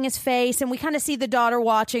washing his face. And we kind of see the daughter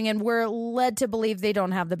watching and we're led to believe they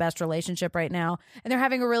don't have the best relationship right now. And they're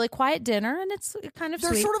having a really quiet dinner and it's kind of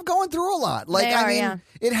They're sweet. sort of going through a lot. Like, They I are, mean, yeah.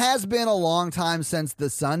 it has been a long time since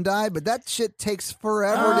the son died, but that shit takes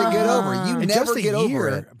forever to get over. You In never just a get year, over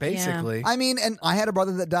it. basically. I mean, and I had a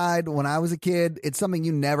brother that died when I was a kid. It's something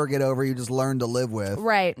you never get over. You just learn to live with.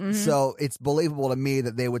 Right. Mhm. So it's believable to me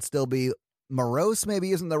that they would still be morose,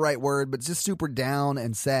 maybe isn't the right word, but just super down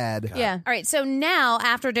and sad. Yeah. All right. So now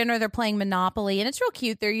after dinner, they're playing Monopoly and it's real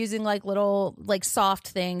cute. They're using like little, like soft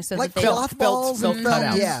things. So Like that they cloth balls felt and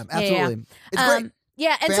cutouts. Yeah, absolutely. It's Um, great.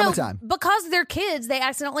 Yeah, and Family so time. because they're kids, they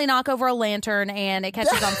accidentally knock over a lantern and it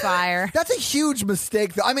catches on fire. That's a huge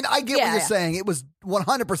mistake, though. I mean, I get Yeah, what you're yeah. saying. It was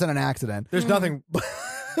 100% an accident. There's nothing.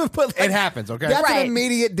 But like, It happens, okay? that's Right. an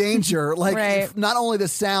immediate danger. Like Right. not only the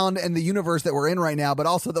sound and the universe that we're in right now, but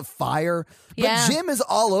also the fire. But Yeah. Jim is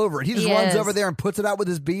all over it. He just He runs is. over there and puts it out with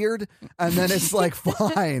his beard, and then it's like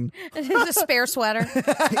fine. It's a spare sweater.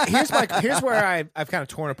 Here's where I've kind of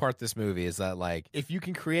torn apart this movie is that like if you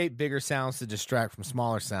can create bigger sounds to distract from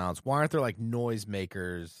smaller sounds, why aren't there like noise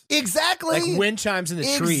makers, Exactly. like wind chimes in the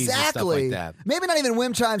trees and stuff Exactly. like that? Maybe not even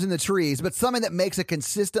wind chimes in the trees, but something that makes a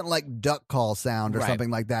consistent like duck call sound or Right. something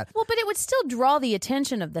like that. Well, but it would still draw the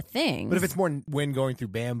attention of the thing. But if it's more wind going through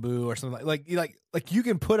bamboo or something like you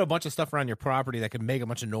can put a bunch of stuff around your property that can make a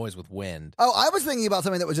bunch of noise with wind. Oh, I was thinking about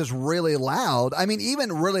something that was just really loud. I mean,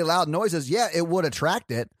 even really loud noises, yeah, it would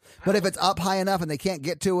attract it. But if it's up high enough and they can't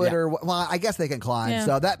get to it, Yeah. or well, I guess they can climb. Yeah.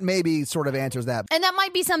 So that maybe sort of answers that. and that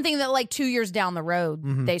might be something that like 2 years down the road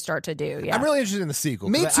they start to do. Yeah. I'm really interested in the sequel.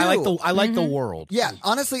 Me 'cause I like too. I like the world. Yeah,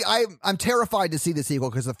 honestly, I'm terrified to see the sequel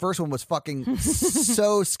because the first one was fucking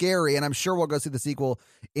so scary, and I'm sure we'll go see the sequel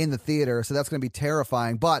in the theater. So that's going to be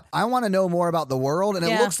terrifying. But I want to know more about the world, and it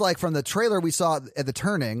Yeah. looks like from the trailer we saw at the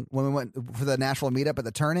Turning when we went for the Nashville meetup at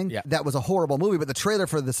the Turning, Yeah. that was a horrible movie. But the trailer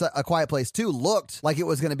for A Quiet Place 2 looked like it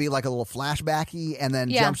was going to be like a little flashbacky and then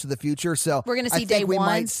Yeah. jumps to the future. So We're gonna see I think day we one.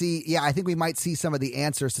 might see. Yeah, I think we might see some of the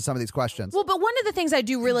answers to some of these questions. Well, but one of the things I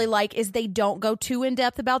do really like is they don't go too in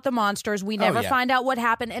depth about the monsters. We never yeah. find out what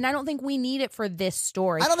happened, and I don't think we need it for this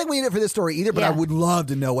story. I don't think we need it for this story either, but Yeah. I would love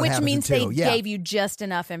to know what Which happens means in they 2. Yeah. gave you just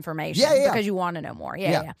enough information Yeah, yeah. because you want to know more.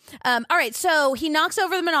 Yeah, Yeah. yeah. All right, so he knocks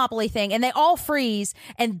over the Monopoly thing, and they all freeze.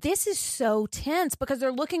 And this is so tense because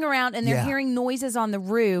they're looking around and they're Yeah. hearing noises on the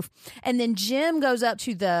roof. And then Jim goes up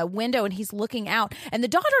to the window and he's looking out. And the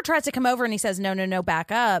daughter tries to come over and he says, no,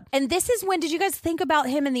 back up. And this is when, did you guys think about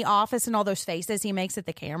him in the office and all those faces he makes at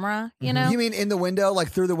the camera? You know? You mean in the window, like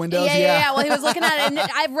through the windows? Yeah. Well, he was looking at it, and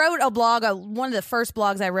I wrote a blog. One of the first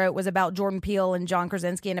blogs I wrote was about Jordan Peele and John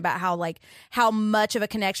Krasinski and about how much of a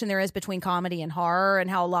connection there is between comedy and horror and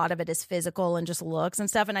how a lot of it is physical and just looks and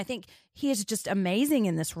stuff. And I think he is just amazing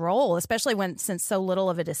in this role, especially since so little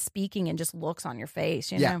of it is speaking and just looks on your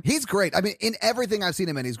face. You know? He's great. I mean, in everything I've seen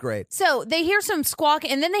him in, he's great. So they hear some squawk,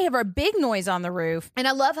 and then they have a big noise on the roof. And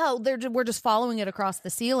I love how we're just following it across the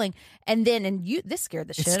ceiling. And then, this scared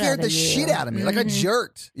the shit out of you. It scared the shit out of me, like I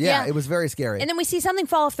jerked. Yeah, it was very scary. And then we see something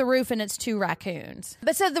fall off the roof, and it's 2 raccoons.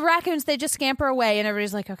 But so the raccoons, they just scamper away, and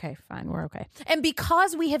everybody's like, okay, fine, we're okay. And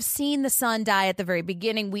because we have seen the son die at the very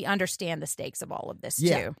beginning, we understand the stakes of all of this,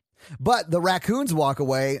 too. But the raccoons walk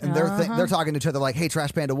away, and they're talking to each other like, hey,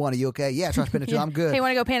 Trash Panda 1, are you okay? Yeah, Trash Panda 2, I'm good. Hey,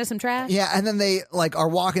 want to go panda some trash? Yeah, and then they are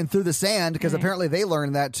walking through the sand because apparently they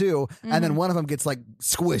learned that too. And then one of them gets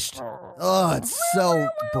squished. Oh, it's so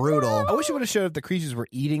brutal. I wish it would have showed if the creatures were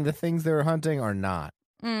eating the things they were hunting or not.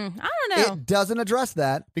 I don't know. It doesn't address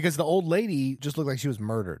that. Because the old lady just looked like she was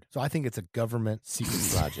murdered. So I think it's a government secret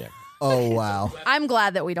project. Oh, wow. I'm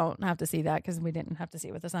glad that we don't have to see that because we didn't have to see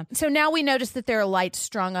it with the sun. So now we notice that there are lights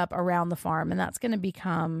strung up around the farm, and that's going to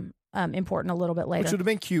become important a little bit later. Which would have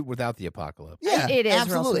been cute without the apocalypse. Yeah, it is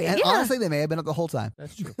absolutely. real sweet. And Yeah. honestly, they may have been up the whole time.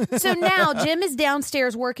 That's true. So now Jim is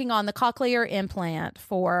downstairs working on the cochlear implant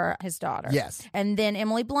for his daughter. Yes. And then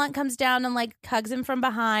Emily Blunt comes down and hugs him from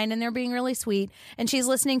behind, and they're being really sweet. And she's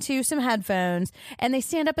listening to some headphones, and they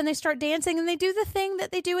stand up and they start dancing, and they do the thing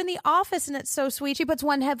that they do in The Office, and it's so sweet. She puts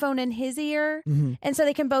one headphone in his ear, and so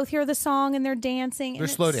they can both hear the song, and they're dancing. They're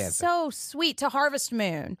and slow it's dancing. So sweet to Harvest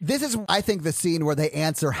Moon. This is, I think, the scene where they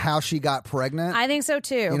answer how she got pregnant. I think so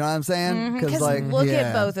too. You know what I'm saying? Because look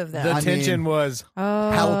at both of them. The I tension mean- was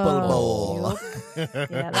palpable.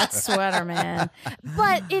 Yeah, that sweater, man.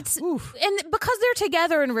 But it's and because they're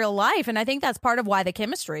together in real life, and I think that's part of why the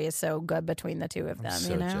chemistry is so good between the two of them.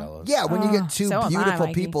 so you know, jealous. Yeah, when you get two so am I, beautiful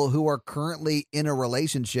Mikey. people who are currently in a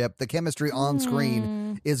relationship, the chemistry on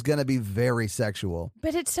screen is going to be very sexual.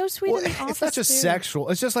 but it's so sweet. Well, in the office it's not just too. sexual.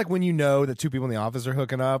 It's just like when you know that 2 people in the office are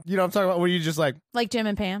hooking up. You know what I'm talking about? Where you just like, like Jim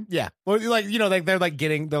and Pam. yeah. Well,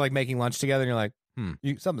 they're making lunch together, and you're like,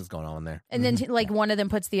 something's going on there. And then one of them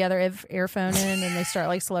puts the other earphone in, and they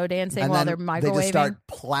start slow dancing And while then they're microwaving. they just start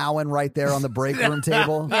plowing right there on the break room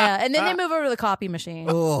table. Yeah, and then they move over to the copy machine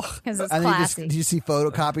Ugh. because it's And classy. do you see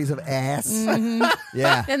photocopies of ass?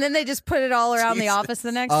 Yeah. And then they just put it all around the office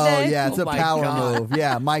the next Oh, day. yeah, it's Oh a my power God. move.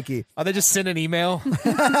 Yeah, Mikey. Oh, they just send an email.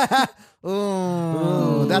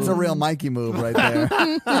 Ooh, that's a real Mikey move right there.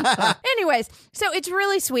 Anyways, so it's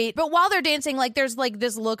really sweet. But while they're dancing, there's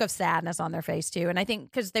this look of sadness on their face too. And I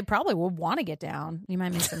think because they probably would want to get down. You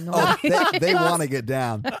might make some noise. Oh, they want to get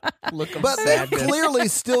down. Look of But they're sadness. clearly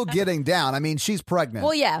still getting down. I mean, she's pregnant.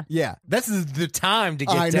 Well, yeah. Yeah. That's the time to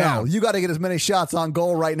get I down. know. You got to get as many shots on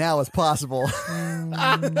goal right now as possible.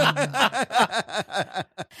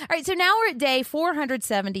 All right, so now we're at day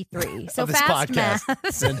 473. So Of this fast podcast.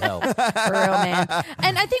 math. Send help. For real, man.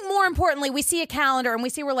 And I think more importantly, we see a calendar and we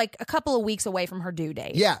see we're a couple of weeks away from her due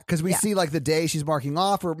date. Yeah, because we see the day she's marking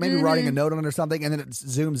off or maybe writing a note on it or something, and then it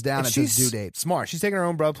zooms down and She's says due date. smart. She's taking her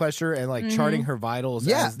own blood pressure and charting her vitals.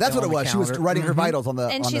 Yeah, as- that's what on it the was. She was calendar. writing her vitals on the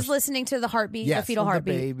And on she's the, listening to the heartbeat, Yes, the fetal of the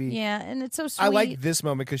heartbeat. baby. Yeah, and it's so sweet. I like this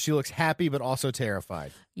moment because she looks happy but also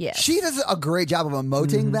terrified. Yes. She does a great job of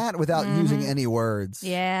emoting that without using any words.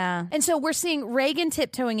 Yeah. And so we're seeing Reagan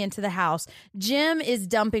tiptoeing into the house. Jim is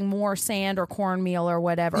dumping more sand or cornmeal or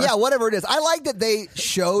whatever. Yeah, whatever it is. I like that they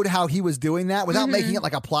showed how he was doing that without making it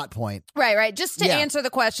like a plot point. Right. Just to Yeah. answer the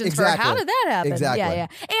questions Exactly. for how did that happen? Exactly. Yeah.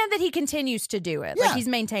 And that he continues to do it. Yeah. He's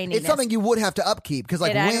maintaining It's this. something you would have to upkeep because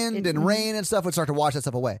wind and mhm. rain and stuff would start to wash that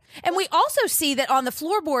stuff away. And we also see that on the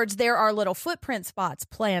floorboards there are little footprint spots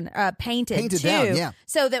painted too. down, yeah.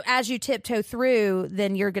 So that as you tiptoe through,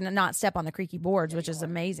 then you're going to not step on the creaky boards, which is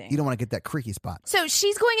amazing. You don't want to get that creaky spot. So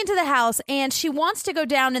she's going into the house and she wants to go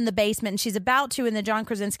down in the basement and she's about to, and then John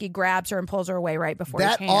Krasinski grabs her and pulls her away right before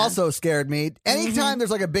That he can. also scared me. Anytime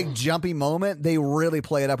there's a big jumpy moment, they really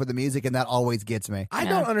play it up with the music, and that always gets me. I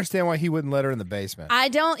don't understand why he wouldn't let her in the basement. I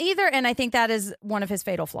don't either, and I think that is one of his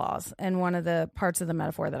fatal flaws and one of the parts of the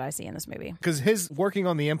metaphor that I see in this movie. Because his working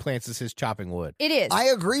on the implants is his chopping wood. It is. I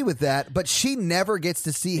agree with that, but she never gets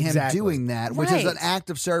to see him Exactly. doing that, which is Right. an act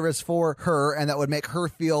of service for her, and that would make her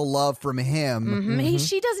feel love from him.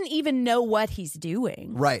 She doesn't even know what he's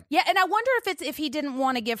doing. Right. Yeah, and I wonder if he didn't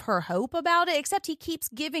want to give her hope about it, except he keeps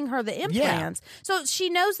giving her the implants. So she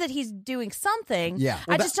knows that he's doing something. Yeah.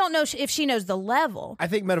 I just don't know if she knows the level. I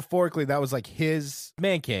think metaphorically that was his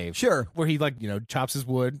man cave. Sure. Where he chops his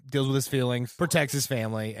wood, deals with his feelings, protects his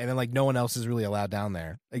family, and then no one else is really allowed down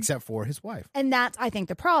there except for his wife. And that's, I think,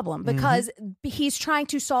 the problem because he's trying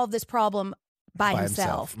to solve this problem by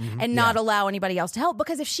himself and not allow anybody else to help.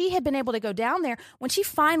 Because if she had been able to go down there, when she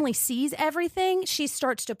finally sees everything, she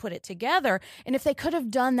starts to put it together. And if they could have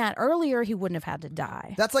done that earlier, he wouldn't have had to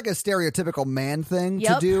die. That's like a stereotypical man thing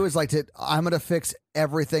to do, is like, I'm going to fix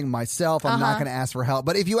everything myself. I'm not going to ask for help.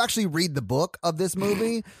 But if you actually read the book of this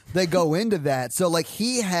movie, they go into that. So like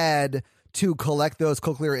he had to collect those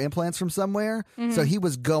cochlear implants from somewhere. So he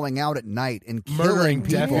was going out at night and killing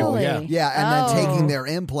people. Really? Yeah, and then taking their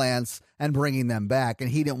implants and bringing them back. And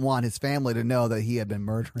he didn't want his family to know that he had been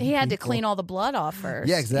murdering He had to people. clean all the blood off first.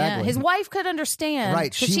 Yeah, exactly. His wife could understand.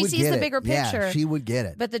 Right, Because she would sees get the it. bigger picture. Yeah, she would get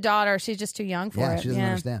it. But the daughter, she's just too young for Yeah, it. she doesn't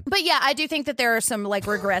understand. But yeah, I do think that there are some like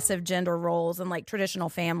regressive gender roles and like traditional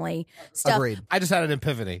family stuff. Agreed. I just had an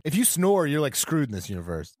epiphany. If you snore, you're like screwed in this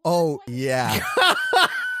universe. Oh, yeah.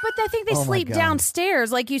 But I think they Oh my sleep God.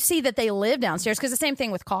 downstairs. Like you see that they live downstairs because the same thing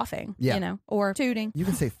with coughing, Yeah. or tooting. You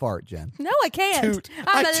can say fart, Jen. No, I can't. Toot.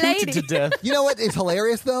 I'm I a tooted lady. to death. You know what is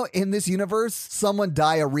hilarious, though? In this universe, someone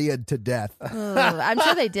diarrheaed to death. Ugh, I'm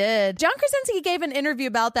sure they did. John Krasinski gave an interview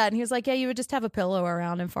about that, and he was like, yeah, you would just have a pillow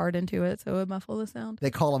around and fart into it so it would muffle the sound. They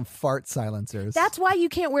call them fart silencers. That's why you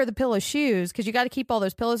can't wear the pillow shoes, because you got to keep all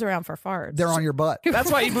those pillows around for farts. They're on your butt.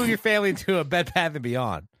 That's why you move your family into a Bed Bath &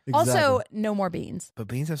 Beyond. Also, no more beans. But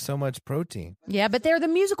beans have so much protein. Yeah, but they're the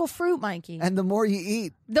musical fruit, Mikey. And the more you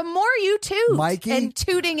eat, The more you toot, Mikey? and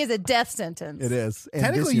tooting is a death sentence. it is. In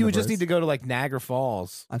Technically, this you would just universe. need to go to like Niagara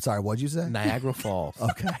Falls. I'm sorry, what'd you say? Niagara Falls.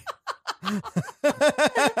 Okay.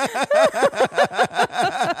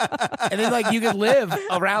 And then like you could live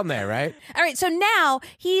around there, right? All right, so now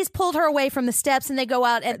he's pulled her away from the steps and they go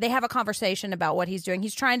out and they have a conversation about what he's doing.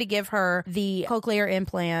 He's trying to give her the cochlear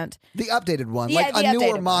implant. The updated one, Yeah, like the a newer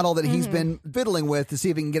updated one. model that he's been fiddling with to see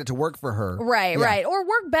if he can get it to work for her. Right, Yeah. right. Or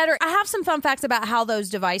work better. I have some fun facts about how those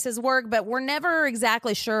devices work, but we're never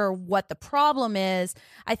exactly sure what the problem is.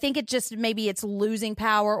 I think it just maybe it's losing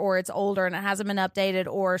power or it's older and it hasn't been updated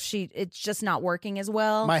or it's just not working as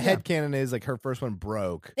well. My headcanon is like her first one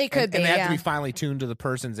broke. It could and be, they have yeah. to be finely tuned to the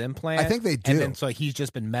person's implant. I think they do. And then so he's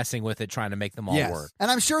just been messing with it, trying to make them all work. And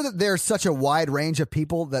I'm sure that there's such a wide range of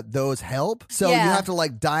people that those help. So Yeah. you have to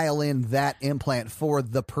like dial in that implant for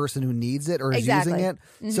the person who needs it or is Exactly. using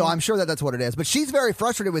it. So I'm sure that that's what it is. But she's very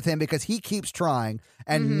frustrated with him because he keeps trying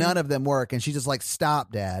and none of them work. And she's just like,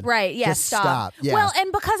 stop, Dad. Right, yeah, Just stop. Yeah. Well,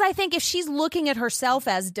 and because I think if she's looking at herself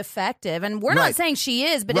as defective, and we're not Right. saying she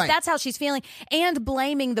is, but Right. if that's how she's feeling, and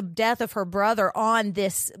blaming the death of her brother on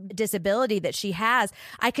this disability that she has,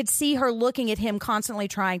 I could see her looking at him constantly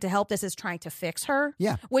trying to help this as trying to fix her.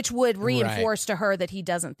 Yeah. Which would reinforce to her that he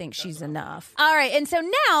doesn't think she's enough. All right, and so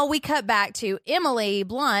now we cut back to Emily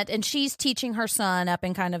Blunt, and she's teaching her son up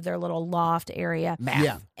in kind of their little loft area.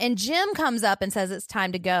 Yeah. And Jim comes up and says it's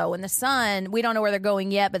time to go. And the son, we don't know where they're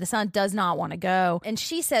going yet, but the son does not want to go. And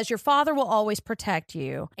she says, your father will always protect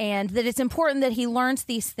you. And that it's important that he learns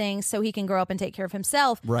these things so he can grow up and take care of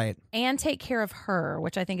himself. Right. And take care of her,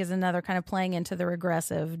 which I think is another kind of playing into the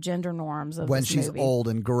regressive gender norms of When this she's movie. old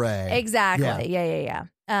and gray. Exactly. Yeah.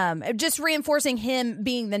 Just reinforcing him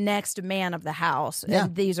being the next man of the house. Yeah.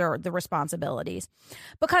 And these are the responsibilities.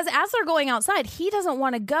 Because as they're going outside, he doesn't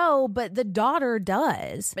want to go, but the daughter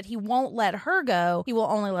does. But he won't let her go. He will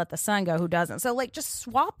only let the son go who doesn't. So, like, just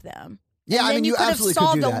swap them. Yeah, And I then mean, you could have absolutely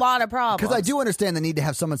solved could do that. a lot of problems. Because I do understand the need to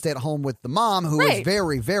have someone stay at home with the mom who is Right.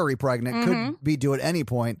 very, very pregnant, could be due at any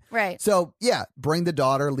point. Right. So, yeah, bring the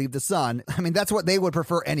daughter, leave the son. I mean, that's what they would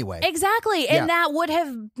prefer anyway. Exactly. Yeah. And that would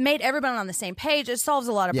have made everyone on the same page. It solves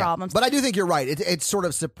a lot of Yeah. problems. But I do think you're right. It sort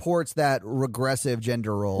of supports that regressive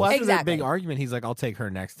gender role. Well, after that Exactly. big argument, he's like, I'll take her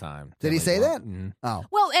next time. Did he say that? Mhm. Oh.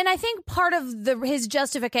 Well, and I think part of his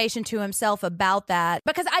justification to himself about that,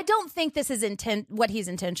 because I don't think this is what he's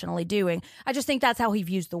intentionally doing. I just think that's how he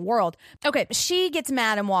views the world. Okay, she gets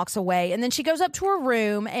mad and walks away, and then she goes up to her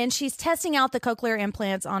room and she's testing out the cochlear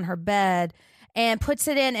implants on her bed and puts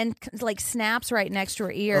it in and like snaps right next to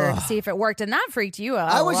her ear to see if it worked, and that freaked you out.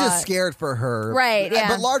 I was a lot. just scared for her. Right, yeah.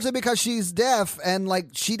 But largely because she's deaf and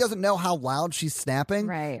like she doesn't know how loud she's snapping.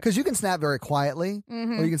 Right. Because you can snap very quietly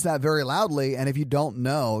or you can snap very loudly. And if you don't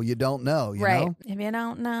know, you don't know. You right. know? If you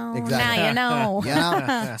don't know, Exactly. now you know. You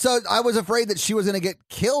know? So I was afraid that she was going to get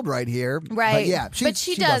killed right here. Right. But yeah. But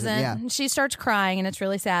she doesn't. Yeah. She starts crying and it's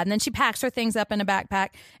really sad. And then she packs her things up in a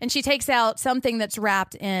backpack and she takes out something that's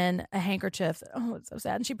wrapped in a handkerchief said, oh, it's so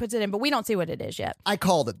sad. And she puts it in, but we don't see what it is yet. I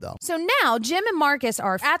called it, though. So now Jim and Marcus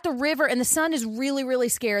are at the river, and the son is really, really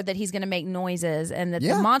scared that he's going to make noises and that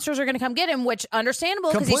the monsters are going to come get him, which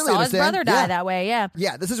understandable because he saw his brother die that way. Yeah.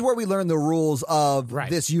 Yeah, this is where we learn the rules of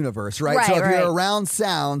this universe, right? So if you're around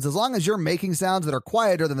sounds, as long as you're making sounds that are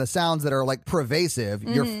quieter than the sounds that are like pervasive,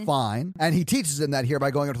 you're fine. And he teaches them that here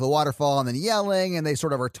by going up to the waterfall and then yelling, and they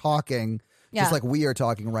sort of are talking just like we are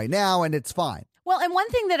talking right now, and it's fine. Well, and one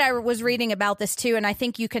thing that I was reading about this too, and I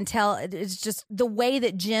think you can tell, it's just the way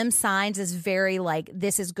that Jim signs is very like,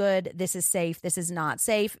 this is good, this is safe, this is not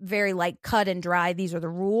safe, very like cut and dry, these are the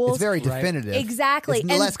rules. It's very definitive. Exactly. It's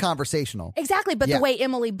less conversational. Exactly. But the way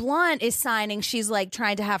Emily Blunt is signing, she's like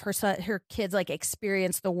trying to have her kids like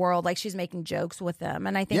experience the world, like she's making jokes with them.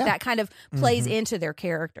 And I think that kind of plays into their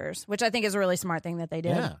characters, which I think is a really smart thing that they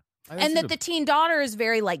did. Yeah. And that the teen daughter is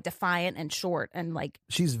very like defiant and short and like.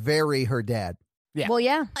 She's very her dad. Yeah. Well,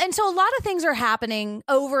 yeah. And so a lot of things are happening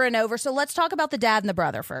over and over. So let's talk about the dad and the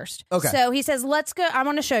brother first. Okay. So he says, let's go. I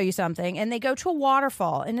want to show you something. And they go to a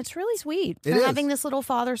waterfall. And it's really sweet. They're having this little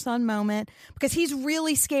father-son moment because he's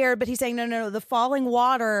really scared. But he's saying, no, the falling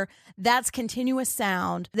water, that's continuous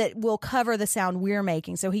sound that will cover the sound we're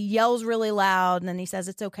making. So he yells really loud. And then he says,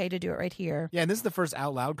 it's okay to do it right here. Yeah, and this is the first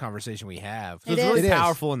out loud conversation we have. So It it's really is.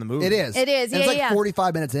 powerful in the movie. It is. It is. And Yeah, it's like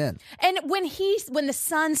 45 minutes in. And when the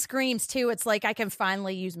son screams too, it's like I can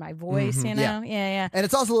finally use my voice, you know? Yeah. And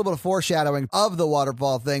it's also a little bit of foreshadowing of the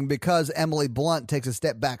waterfall thing because Emily Blunt takes a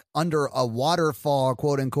step back under a waterfall,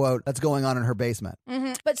 quote unquote, that's going on in her basement.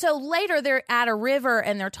 Mm-hmm. But so later they're at a river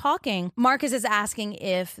and they're talking. Marcus is asking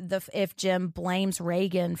if Jim blames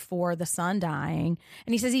Reagan for the son dying.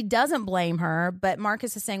 And he says he doesn't blame her, but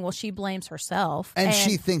Marcus is saying, well, she blames herself. And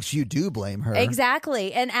she thinks you do blame her.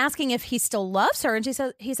 Exactly. And asking if he still loves her. And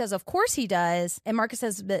he says, of course he does. And Marcus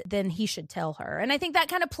says that then he should tell her. And I think that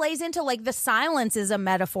kind of plays into like the silence is a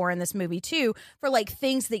metaphor in this movie too for like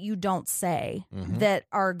things that you don't say that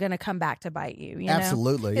are going to come back to bite you. You know?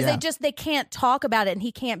 Absolutely. Because they can't talk about it and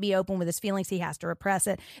he can't be open with his feelings. He has to repress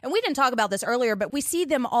it. And we didn't talk about this earlier, but we see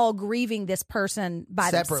them all grieving this person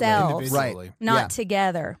by Separately. themselves, Individually. not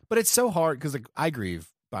together. But it's so hard because like, I grieve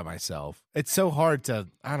by myself. It's so hard to,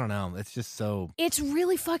 I don't know. It's just so. It's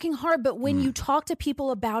really fucking hard. But when you talk to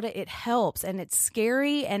people about it, it helps. And it's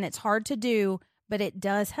scary and it's hard to do. But it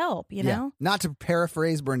does help, you know? Not to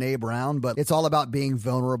paraphrase Brene Brown, but it's all about being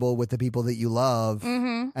vulnerable with the people that you love.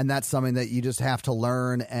 And that's something that you just have to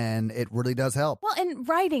learn, and it really does help. Well, and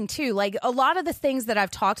writing too. Like a lot of the things that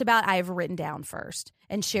I've talked about, I've written down first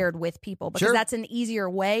and shared with people because that's an easier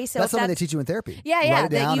way. So that's something they teach you in therapy. Yeah. Write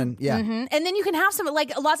it down and then you can have some,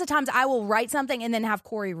 like lots of times I will write something and then have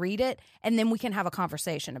Corey read it and then we can have a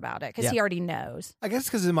conversation about it because he already knows. I guess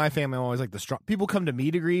because in my family, I'm always like the strong. People come to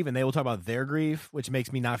me to grieve and they will talk about their grief, which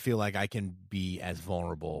makes me not feel like I can be as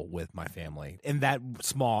vulnerable with my family in that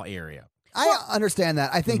small area. I understand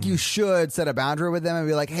that. I think you should set a boundary with them and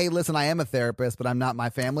be like, hey, listen, I am a therapist, but I'm not my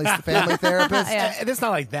family therapist. And it's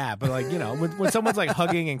not like that, but like, you know, when someone's like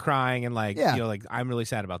hugging and crying and like, you know, like I'm really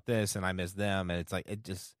sad about this and I miss them. And it's like, it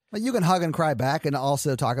just. Like you can hug and cry back and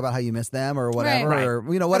also talk about how you miss them or whatever,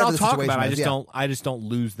 or, you know, whatever I'll the talk situation about it. is. I just don't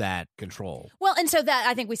lose that control. Well, and so that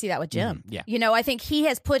I think we see that with Jim. Yeah. You know, I think he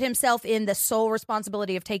has put himself in the sole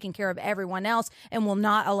responsibility of taking care of everyone else and will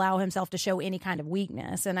not allow himself to show any kind of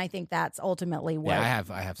weakness. And I think that's ultimately what. Yeah,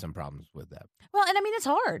 I have some problems with that. Well, and I mean, it's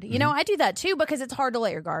hard. You know, I do that too because it's hard to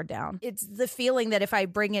let your guard down. It's the feeling that if I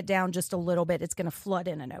bring it down just a little bit, it's going to flood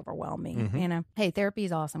in and overwhelm me. You know, hey, therapy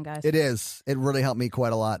is awesome, guys. It is. It really helped me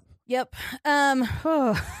quite a lot. Yep.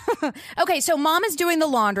 Okay, so mom is doing the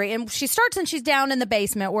laundry and she starts and she's down in the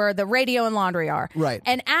basement where the radio and laundry are. Right.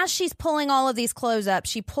 And as she's pulling all of these clothes up,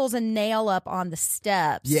 she pulls a nail up on the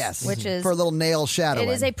steps. Yes. Which is for a little nail shadowing.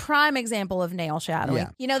 It is a prime example of nail shadowing. Yeah.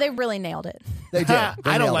 You know, they really nailed it. They did. I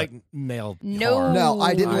don't nailed like it. nailed. No. hard. No,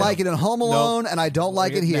 I didn't like it in Home Alone, and I don't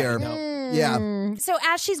like it here. No. Yeah. So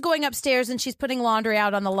as she's going upstairs and she's putting laundry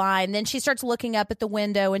out on the line, then she starts looking up at the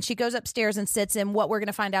window and she goes upstairs and sits in what we're going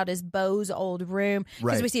to find out is Bo's old room because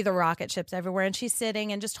Right. we see the rocket ships everywhere and she's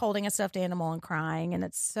sitting and just holding a stuffed animal and crying and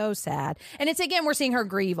it's so sad. And it's again, we're seeing her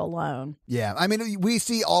grieve alone. Yeah. I mean, we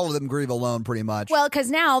see all of them grieve alone pretty much. Well, because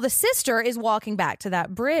now the sister is walking back to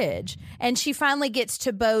that bridge and she finally gets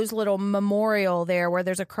to Bo's little memorial there where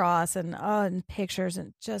there's a cross and pictures and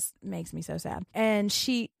it just makes me so sad. And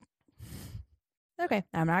Okay,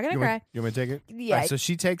 I'm not gonna You cry. want me to take it? Yeah. All right, so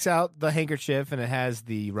she takes out the handkerchief and it has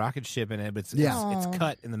the rocket ship in it, but it's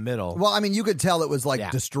cut in the middle. Well, I mean, you could tell it was like Yeah.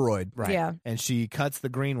 destroyed. Right. Yeah. And she cuts the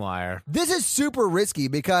green wire. This is super risky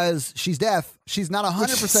because she's deaf. She's not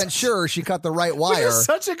 100% sure she cut the right Which wire. is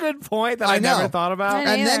such a good point that I I never know. thought about. I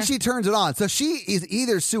know. And then Neither. she turns it on. So she is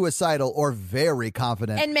either suicidal or very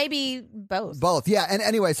confident. And maybe both. Both. Yeah. And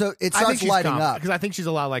anyway, so it I think starts she's lighting up. because I think she's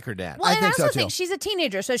a lot like her dad. Well, I and think I so, also too. think she's a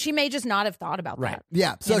teenager, so she may just not have thought about Right. that.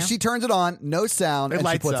 Yeah. So You know? she turns it on, no sound, It and she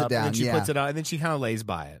lights puts up, it down. and then she yeah. puts it on, and then she kind of lays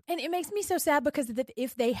by it. And it makes me so sad because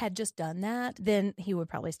if they had just done that, then he would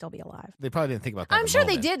probably still be alive. They probably didn't think about that. I'm in the sure they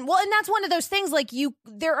moment. didn't. Well, and that's one of those things. Like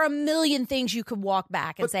there are a million things you could walk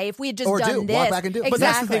back and say if we had just or done do. this. Walk back and do. But But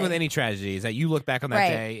that's the Exactly. thing with any tragedy is that you look back on that Right.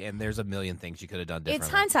 day and there's a million things you could have done differently.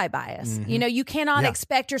 It's hindsight bias. You know, you cannot Yeah.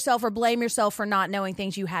 expect yourself or blame yourself for not knowing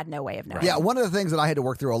things you had no way of knowing. Yeah, one of the things that I had to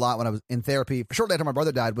work through a lot when I was in therapy shortly after my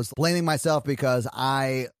brother died was blaming myself because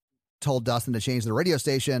I told Dustin to change the radio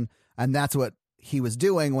station, and that's what he was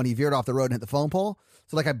doing when he veered off the road and hit the phone pole.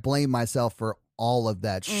 So, like, I blame myself for all of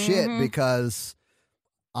that shit because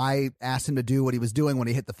I asked him to do what he was doing when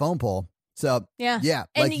he hit the phone pole. So, Yeah. yeah,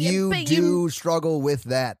 And like you- you but do you- struggle with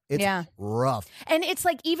that. It's Yeah. rough. And it's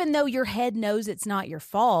like, even though your head knows it's not your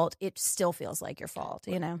fault, it still feels like your fault,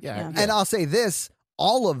 you know? Yeah. And I'll say this.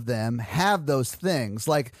 All of them have those things.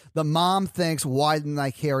 Like the mom thinks, why didn't I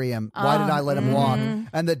carry him? Why did I let him walk?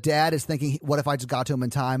 And the dad is thinking, what if I just got to him in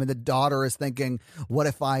time? And the daughter is thinking, what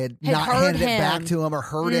if I had not heard handed it back him. to him or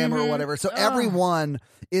hurt him or whatever? So everyone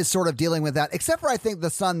is sort of dealing with that, except for I think the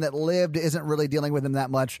son that lived isn't really dealing with him that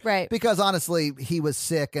much. Right. Because honestly, he was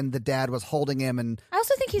sick and the dad was holding him. And I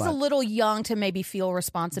also think he's a But- little young to maybe feel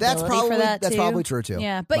responsibility That's probably- for that that's too. probably true, too.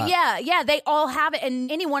 Yeah, but But- yeah, they all have it, and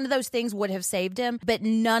any one of those things would have saved him, but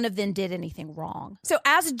none of them did anything wrong. So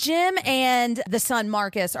as Jim and the son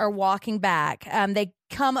Marcus are walking back, they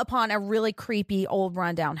come upon a really creepy old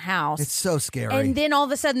rundown house. it's so scary. And then all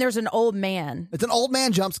of a sudden there's an old man. It's an old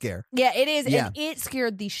man jump scare. Yeah, it is. Yeah. And it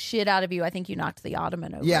scared the shit out of you. I think you knocked the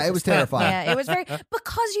ottoman over. Yeah, at it was this point. terrifying. Yeah, it was very,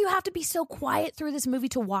 because you have to be so quiet through this movie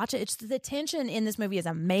to watch it. It's the tension in this movie is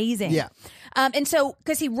amazing. Yeah. And so,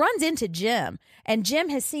 because he runs into Jim, and Jim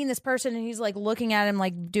has seen this person, and he's like looking at him,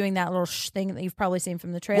 like doing that little thing that you've probably seen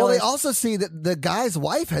from the trailer. Well, they also see that the guy's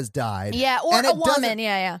wife has died. Yeah, or and a it doesn't- woman.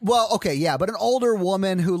 Yeah. Well, okay, yeah, but an older woman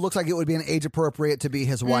who looks like it would be an age appropriate to be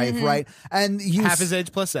his wife, Mm-hmm. right? And you Half his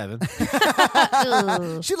age plus 7.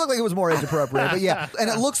 she looked like it was more age appropriate, but yeah. And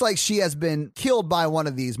it looks like she has been killed by one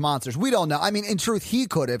of these monsters. We don't know. I mean, in truth, he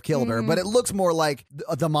could have killed her, but it looks more like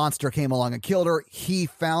the monster came along and killed her. He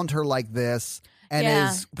found her like this and Yeah.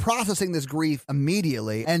 is processing this grief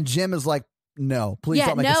immediately. And Jim is like, no, please Yeah,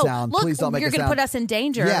 don't make no. a sound. Look, Please don't make you're a gonna sound. put us in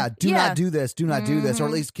danger. Yeah, do not do this. Do not do this. Or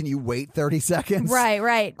at least can you wait 30 seconds?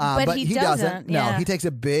 Right. But he doesn't. No, Yeah. Mm-hmm. he takes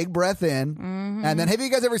a big breath in. And then have you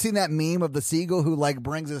guys ever seen that meme of the seagull who like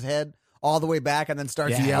brings his head all the way back and then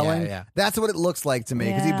starts Yeah, yelling? yeah. That's what it looks like to me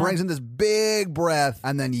because he Yeah. brings in this big breath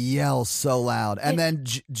and then yells so loud. And then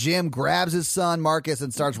Jim grabs his son Marcus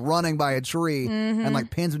and starts running by a tree and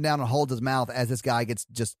like pins him down and holds his mouth as this guy gets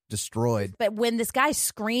just destroyed. But when this guy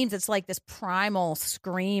screams, it's like this primal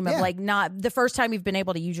scream of Yeah. like not the first time you've been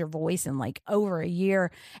able to use your voice in like over a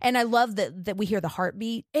year. And I love that we hear the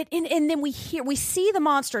heartbeat. And then we see the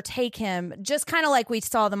monster take him, just kind of like we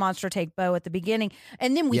saw the monster take Bo at the beginning.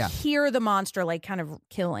 And then we Yeah. hear the monster like kind of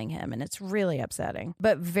killing him, and it's really upsetting,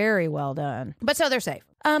 but very well done. But so they're safe.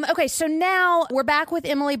 Okay, so now we're back with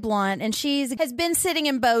Emily Blunt, and has been sitting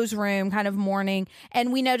in Bo's room kind of mourning,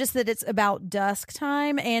 and we notice that it's about dusk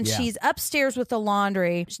time, and Yeah. she's upstairs with the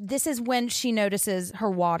laundry. This is when she notices her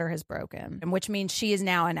water has broken, which means she is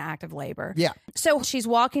now in active labor. Yeah. So she's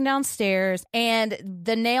walking downstairs, and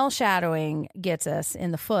the nail shadowing gets us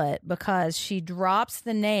in the foot because she drops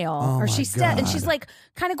the nail, or my she steps, and she's God. like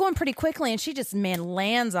kind of going pretty quickly, and she just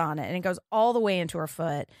lands on it, and it goes all the way into her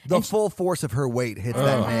foot. The full force of her weight hits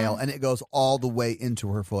that nail and it goes all the way into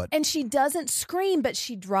her foot. And she doesn't scream, but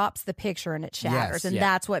she drops the picture and it shatters, Yes. and Yeah.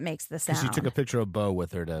 that's what makes the sound. She took a picture of Bo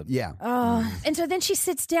with her to. Yeah. And so then she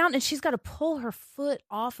sits down and she's got to pull her foot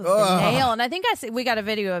off of the nail. And I think we got a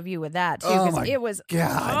video of you with that too, Oh because my it was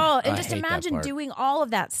God. and I just hate that imagine part. doing all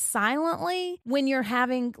of that silently when you're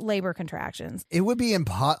having labor contractions. It would be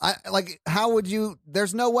impossible. Like, how would you?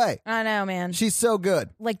 There's no way. I know, man. She's so good.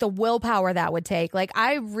 Like the willpower that would take. Like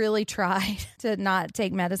I really tried to not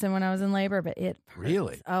take medicine when I was in labor, but it hurts.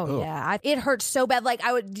 Really? Oh Ugh. yeah, it hurts so bad. Like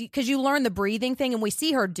I would, because you learn the breathing thing, and we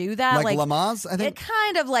see her do that. Like Lamaze, I It think.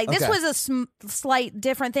 kind of like this Okay. was a slight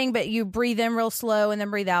different thing, but you breathe in real slow and then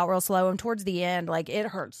breathe out real slow. And towards the end, like it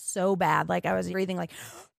hurts so bad. Like I was breathing like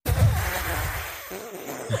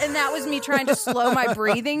And that was me trying to slow my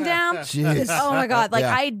breathing down. Jeez. Oh my God. Like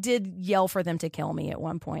Yeah. I did yell for them to kill me at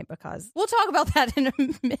one point because we'll talk about that in a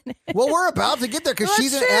minute. Well, we're about to get there because Well,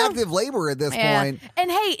 she's that's in true. active labor at this Yeah. point. And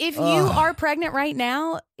hey, if you are pregnant right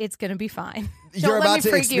now, it's going to be fine. You're Don't let about me to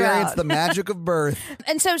freak you experience out. the magic of birth.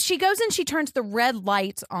 And so she goes and she turns the red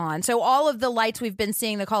lights on. So all of the lights we've been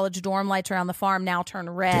seeing, the college dorm lights around the farm, now turn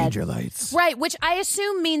red. Danger lights. Right, which I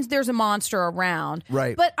assume means there's a monster around.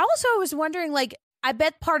 Right. But also I was wondering, like, I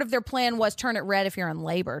bet part of their plan was turn it red if you're in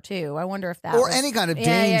labor too. I wonder if that Or was- any kind of Yeah,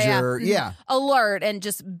 yeah, yeah. danger. Yeah. Alert and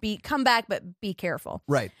just come back, but be careful.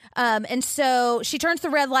 Right. And so she turns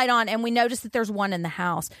the red light on, and we notice that there's one in the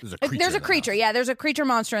house. There's a creature There's a in the creature. Yeah, there's a creature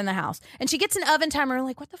monster in the house. And she gets an oven timer. And we're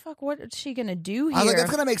like, what the fuck? What is she gonna do here? I was like,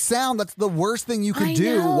 that's going to make sound. That's the worst thing you I could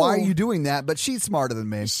do. know. Why are you doing that? But she's smarter than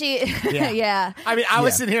me. She, Yeah. yeah. I mean, I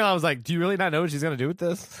was Yeah. sitting here and I was like, do you really not know what she's going to do with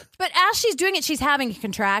this? But as she's doing it, she's having a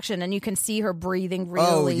contraction, and you can see her breathing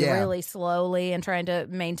really slowly and trying to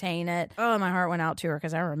maintain it. Oh, my heart went out to her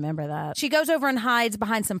because I remember that. She goes over and hides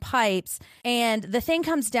behind some pipes, and the thing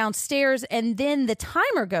comes downstairs, and then the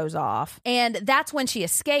timer goes off, and that's when she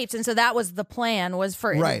escapes. And so that was the plan, was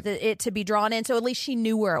for Right. it to be drawn in, so at least she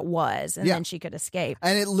knew where it was, and Yeah. then she could escape.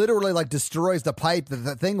 And it literally like destroys the pipe that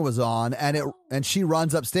the thing was on, and she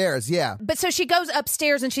runs upstairs. Yeah. But so she goes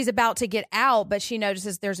upstairs and she's about to get out, but she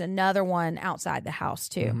notices there's another one outside the house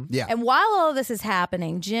too. Yeah. And while all of this is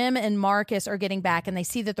happening, Jim and Marcus are getting back and they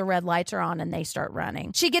see that the red lights are on and they start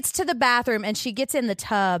running. She gets to the bathroom and she gets in the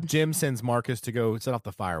tub. Jim sends Marcus to go set off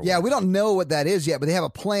the fireworks. Yeah, we don't know what that is yet, but they have a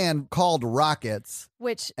plan called Rockets.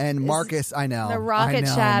 Which And is Marcus, I know. the rocket I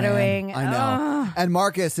know, shadowing. man. I know. Ugh. And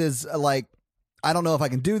Marcus is like, I don't know if I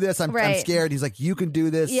can do this. I'm Right. scared. He's like, you can do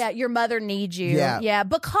this. Yeah, your mother needs you. Yeah.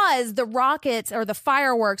 Because the rockets or the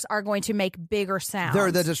fireworks are going to make bigger sounds.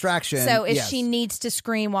 They're the distraction. So if Yes. she needs to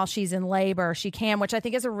scream while she's in labor, she can, which I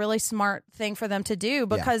think is a really smart thing for them to do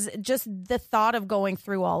because just the thought of going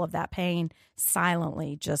through all of that pain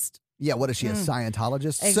silently just Yeah, what is she, a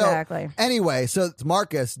Scientologist? Exactly. So, anyway, so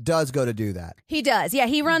Marcus does go to do that. He does. Yeah,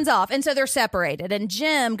 he runs off. And so they're separated. And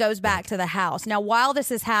Jim goes back to the house. Now, while this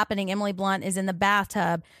is happening, Emily Blunt is in the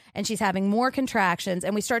bathtub and she's having more contractions.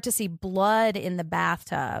 And we start to see blood in the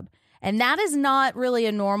bathtub. And that is not really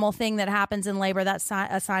a normal thing that happens in labor. That's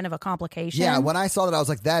a sign of a complication. Yeah, when I saw that, I was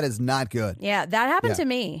like, that is not good. Yeah, that happened Yeah. to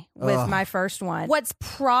me with my first one. What's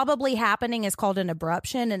probably happening is called an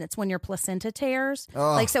abruption, and it's when your placenta tears.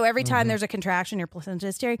 Like, so every time there's a contraction, your placenta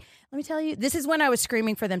is tearing. Let me tell you, this is when I was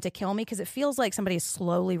screaming for them to kill me because it feels like somebody is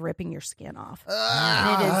slowly ripping your skin off.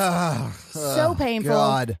 And it is so painful.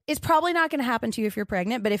 God. It's probably not going to happen to you if you're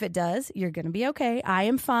pregnant, but if it does, you're going to be okay. I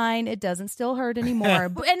am fine. It doesn't still hurt anymore.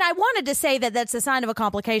 And I wanted to say that that's a sign of a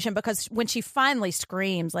complication because when she finally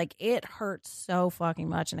screams, like it hurts so fucking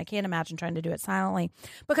much. And I can't imagine trying to do it silently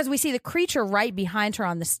because we see the creature right behind her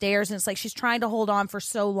on the stairs. And it's like she's trying to hold on for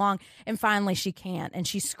so long. And finally she can't. And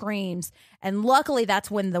she screams. And luckily that's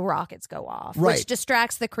when the rockets go off, Right. which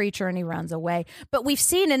distracts the creature and he runs away. But we've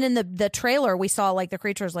seen, and in the trailer, we saw like the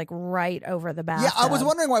creature's like right over the bathtub. Yeah, I was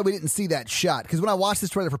wondering why we didn't see that shot because when I watched this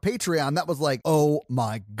trailer for Patreon, that was like, oh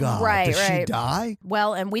my God. Right, Does she right. die?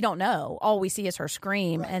 Well, and we don't know. All we see is her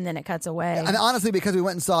scream, and then it cuts away. And honestly, because we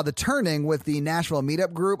went and saw The Turning with the Nashville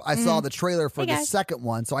meetup group, I saw the trailer for Hey, the guys. second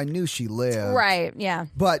one, so I knew she lived. Right, yeah.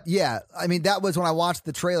 But yeah, I mean, that was when I watched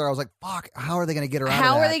the trailer. I was like, fuck, how are they going to get her out of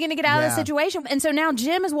How that? are they going to get out of Yeah. the situation? And so now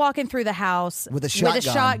Jim is walking through the house With a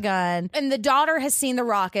shotgun. and the daughter has seen the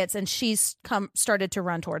rockets, and she's started to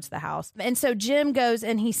run towards the house. And so Jim goes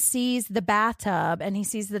and he sees the bathtub, and he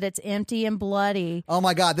sees that it's empty and bloody. Oh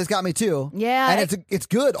my God, this got me too. Yeah, And it's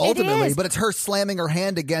good ultimately, is. but it's her slamming her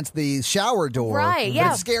hand against the shower door. Right, But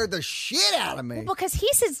yeah. it scared the shit out of me. Because he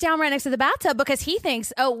sits down right next to the bathtub because he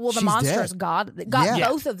thinks, oh, well, the She's monster's dead. got Yeah.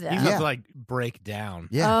 both of them. He's Yeah. about to like break down.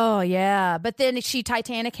 Yeah. Oh yeah, but then she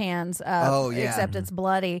Titanic hands. Oh, yeah. Except it's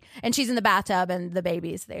bloody, and she's in the bathtub, and the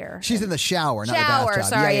baby's there. She's in the shower, not the shower. bathtub.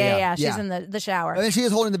 Sorry, yeah. She's in the shower. And then she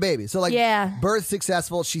is holding the baby. So like, Yeah. birth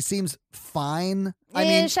successful. She seems fine. I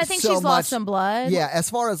mean, Ish, I think so she's much, lost some blood. Yeah, as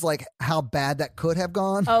far as like how bad that could have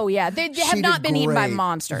gone. Oh yeah, they have She not did been eaten by great.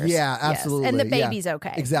 monsters. Yeah, Yes. absolutely. And the yeah. baby's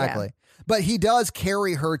okay. Exactly. But he does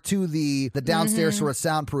carry her to the downstairs sort of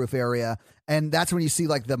soundproof area, And that's when you see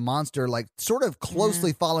like the monster like sort of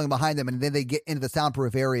closely following behind them, and then they get into the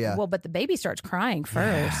soundproof area. Well, but the baby starts crying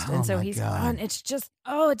first, Oh and so my he's God. on. It's just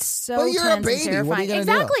it's so But you're a tense baby. and What are you terrifying.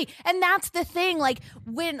 gonna do? Exactly, and that's the thing. Like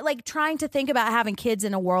when trying to think about having kids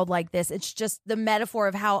in a world like this, it's just the metaphor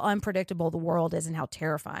of how unpredictable the world is and how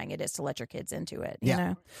terrifying it is to let your kids into it. You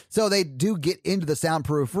know? So they do get into the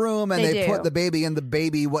soundproof room, and They they do. put the baby in the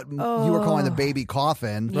baby, what you were calling the baby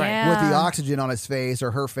coffin, Yeah. with the oxygen on his face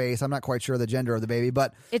or her face. I'm not quite sure the gender of the baby,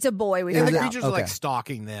 but It's a boy. We Is And found the it- out. creatures are like Okay.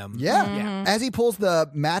 stalking them. yeah. Mm-hmm. As he pulls the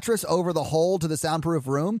mattress over the hole to the soundproof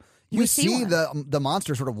room, you We see see one. the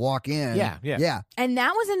monster sort of walk in. Yeah. And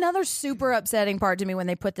that was another super upsetting part to me when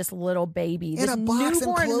they put this little baby, In this a box and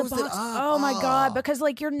newborn in the closed it box. up. Oh my Oh. God! Because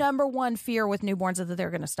like your number one fear with newborns is that they're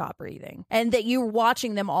going to stop breathing, and that you're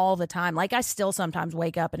watching them all the time. Like I still sometimes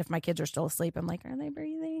wake up, and if my kids are still asleep, I'm like, are they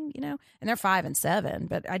breathing? You know, and they're 5 and 7,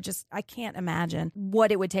 but I can't imagine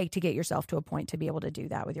what it would take to get yourself to a point to be able to do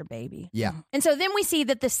that with your baby. Yeah. And so then we see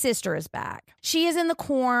that the sister is back. She is in the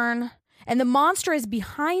corn. And the monster is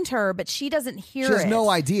behind her, but she doesn't hear She has it. no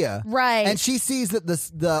idea. Right. And she sees that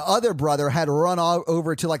the other brother had run all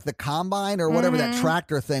over to like the combine or whatever Mm-hmm. that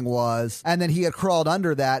tractor thing was. And then he had crawled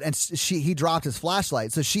under that, and he dropped his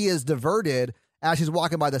flashlight. So she is diverted as she's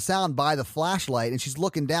walking by the sound by the flashlight, and she's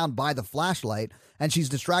looking down by the flashlight, and she's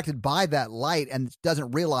distracted by that light and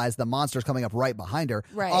doesn't realize the monster's coming up right behind her.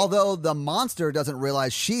 Right. Although the monster doesn't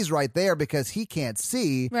realize she's right there because he can't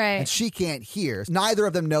see Right. and she can't hear. Neither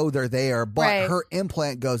of them know they're there, but Right. her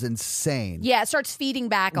implant goes insane. Yeah, it starts feeding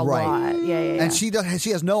back a Right. lot. Yeah. And she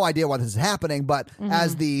has no idea why this is happening, but Mm-hmm.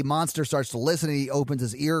 as the monster starts to listen and he opens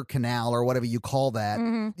his ear canal or whatever you call that,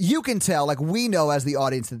 Mm-hmm. you can tell, like we know as the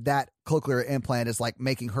audience, that cochlear implant is like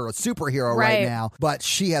making her a superhero right Right. now, but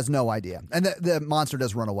she has no idea. And the monster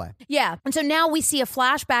does run away. Yeah. And so now we see a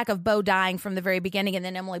flashback of Bo dying from the very beginning, and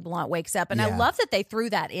then Emily Blunt wakes up. And I Yeah. love that they threw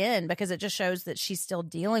that in because it just shows that she's still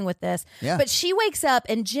dealing with this. Yeah. But she wakes up,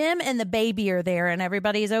 and Jim and the baby are there, and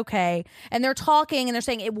everybody's okay. And they're talking, and they're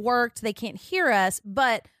saying it worked. They can't hear us,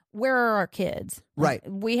 but where are our kids? Right.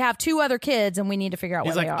 We have 2 other kids, and we need to figure out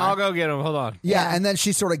He's where like, they are. I'll go get him. Hold on. Yeah, and then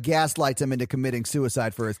she sort of gaslights him into committing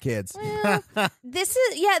suicide for his kids. This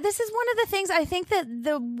is one of the things I think that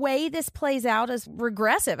the way this plays out is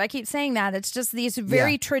regressive. I keep saying that. It's just these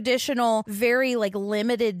very Yeah. traditional, very like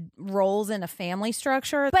limited roles in a family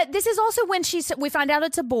structure. But this is also when we find out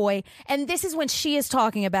it's a boy, and this is when she is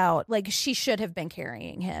talking about like she should have been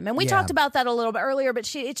carrying him. And we Yeah. talked about that a little bit earlier,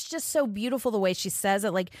 but it's just so beautiful the way she says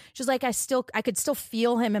it. Like she's like, I could still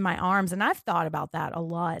feel him in my arms. And I've thought about that a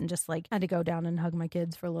lot, and just like had to go down and hug my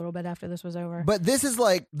kids for a little bit after this was over. But this is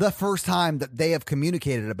like the first time that they have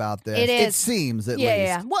communicated about this. It is. It seems, at Yeah, least.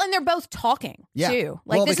 yeah. Well, and they're both talking Yeah. too.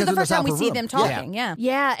 Like Well, this is because the of the first time we soundproof see room. them Yeah. talking.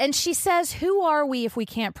 Yeah. And she says, "Who are we if we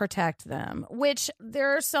can't protect them?" Which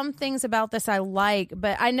there are some things about this I like,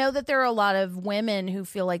 but I know that there are a lot of women who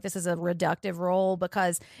feel like this is a reductive role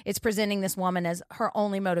because it's presenting this woman as her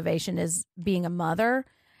only motivation is being a mother.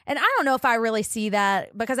 And I don't know if I really see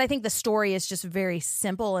that because I think the story is just very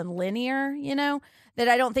simple and linear, you know, that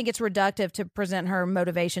I don't think it's reductive to present her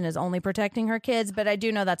motivation as only protecting her kids, but I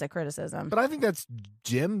do know that's a criticism. But I think that's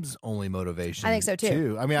Jim's only motivation. I think so,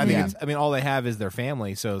 too. I mean, I think Yeah. it's. I mean, all they have is their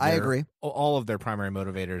family. So I they're- agree. All of their primary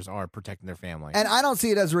motivators are protecting their family. And I don't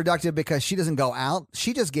see it as reductive because she doesn't go out.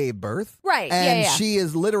 She just gave birth. Right, And yeah. she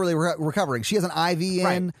is literally recovering. She has an IV in.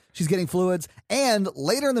 Right. She's getting fluids. And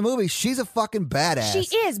later in the movie, she's a fucking badass.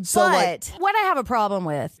 She is, So, but like, what I have a problem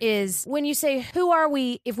with is when you say, who are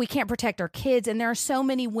we if we can't protect our kids? And there are so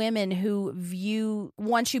many women who view,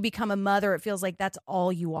 once you become a mother, it feels like that's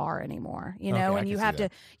all you are anymore, you know? Okay, I and can you see have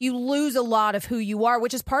that. you lose a lot of who you are,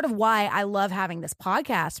 which is part of why I love having this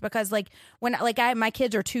podcast because like my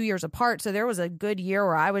kids are 2 years apart. So there was a good year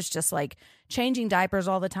where I was just like changing diapers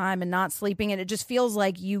all the time and not sleeping. And it just feels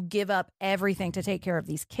like you give up everything to take care of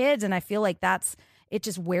these kids. And I feel like it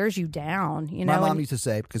just wears you down, you know? my mom And- used to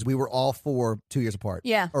say, because we were all 2 years apart.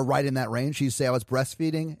 Yeah. Or right in that range. She used to say I was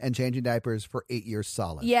breastfeeding and changing diapers for 8 years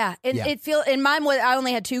solid. Yeah, and Yeah. and mine was I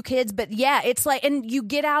only had 2 kids, but yeah, it's like, and you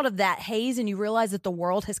get out of that haze and you realize that the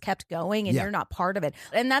world has kept going and Yeah. you're not part of it,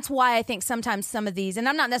 and that's why I think sometimes some of these, and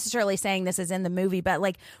I'm not necessarily saying this is in the movie, but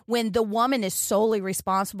like when the woman is solely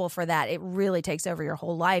responsible for that, it really takes over your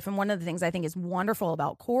whole life. And one of the things I think is wonderful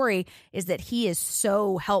about Corey is that he is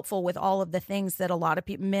so helpful with all of the things that a lot of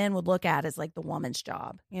men would look at as like the woman's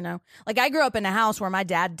job, you know? Like I grew up in a house where my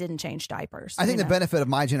dad didn't change diapers. I think you the know? benefit of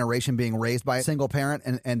my generation being raised by a single parent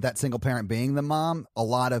and that single parent being the mom, a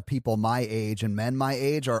lot of people my age and men my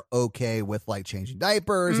age are okay with like changing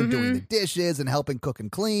diapers and doing the dishes and helping cook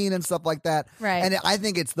and clean and stuff like that. Right. And I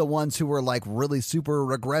think it's the ones who are like really super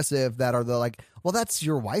regressive that are the like, well, that's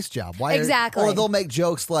your wife's job. Why? Exactly. Or they'll make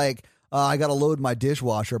jokes like, I got to load my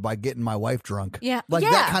dishwasher by getting my wife drunk. Yeah. Like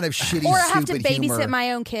that kind of shitty, Or I have to stupid babysit humor.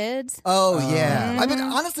 my own kids. Oh, yeah. I mean,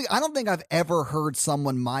 honestly, I don't think I've ever heard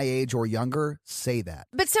someone my age or younger say that.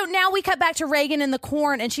 But so now we cut back to Reagan in the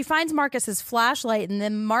corn, and she finds Marcus's flashlight, and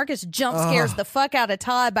then Marcus jump scares the fuck out of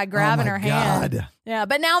Todd by grabbing her hand. God. Yeah,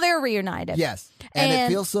 but now they're reunited. Yes. And it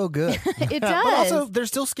And- feels so good. It does. But also, they're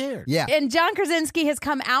still scared. Yeah. And John Krasinski has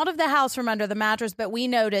come out of the house from under the mattress, but we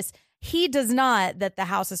notice he does not, that the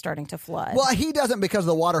house is starting to flood. Well, he doesn't because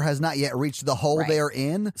the water has not yet reached the hole Right. they're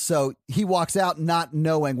in. So he walks out not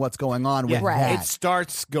knowing what's going on with Right. that. It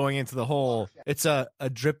starts going into the hole. It's a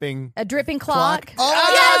dripping. A dripping clock. Oh,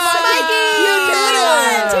 yes, Mikey! You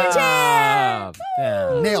did it! 2 Ah,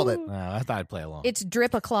 yeah. Nailed it. I thought I'd play along. It's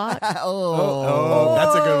drip o'clock. Oh,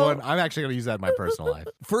 that's a good one. I'm actually going to use that in my personal life.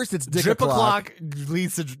 First, it's Dick Drip o'clock.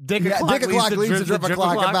 leads to Dick Yeah, o'clock. Dick o'clock leads to Drip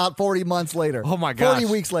o'clock o'clock. about 40 months later. Oh, my 40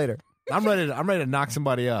 gosh. weeks later. I'm ready to knock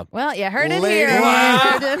somebody up. Well, you heard it Ladies. here.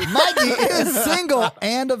 Mikey is single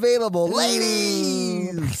and available.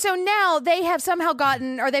 Ladies. So now they have somehow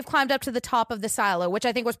gotten, or they've climbed up to the top of the silo, which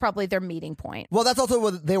I think was probably their meeting point. Well, that's also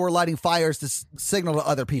what they were lighting fires to signal to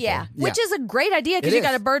other people. Yeah, which is a great idea because It you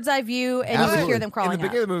got is. a bird's eye view and you Absolutely. can hear them In crawling the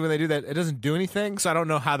beginning up. of the movie, when they do that, it doesn't do anything, so I don't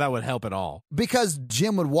know how that would help at all. because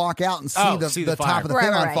Jim would walk out and see Oh, the see the top fire. of the Right,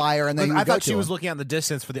 thing right, on right. fire, and then Look, he would I go thought she to was him. looking out in the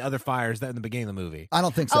distance for the other fires that in the beginning of the movie. I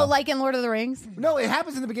don't think so. Oh, like in Lord of the Rings? No, it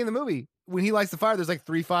happens in the beginning of the movie. When he lights the fire, there's like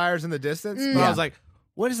 3 fires in the distance. But Yeah. I was like,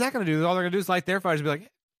 what is that going to do? All they're going to do is light their fires and be like,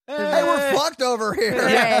 Hey, we're fucked over here.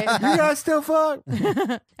 Right. You guys still fuck?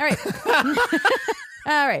 All right.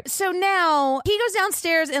 All right. So now he goes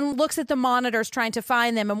downstairs and looks at the monitors trying to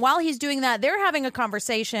find them. And while he's doing that, they're having a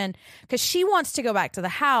conversation because she wants to go back to the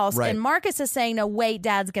house. Right. And Marcus is saying, no, wait,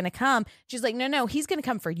 Dad's going to come. She's like, no, he's going to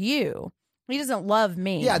come for you. He doesn't love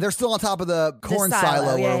me. Yeah, they're still on top of the corn silo,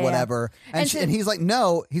 silo, yeah, or yeah. whatever. And, And she, so- and he's like,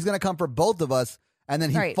 no, he's going to come for both of us. And then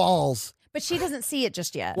he Right. falls. But she doesn't see it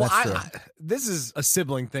just yet. Well, That's true. this is a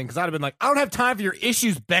sibling thing because I'd have been like, I don't have time for your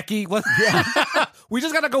issues, Becky. What? We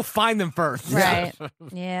just got to go find them first. Right.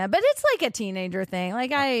 Yeah, but it's like a teenager thing.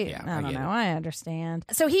 Like I I don't get know. it. I understand.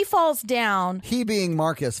 So he falls down. He, being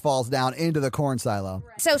Marcus, falls down into the corn silo.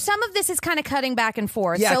 So some of this is kind of cutting back and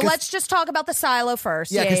forth. Yeah, so 'cause- let's just talk about the silo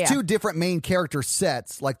first. Yeah, because yeah. two different main character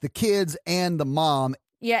sets, like the kids and the mom,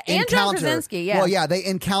 Yeah, and John Krasinski, yeah. Well, yeah, they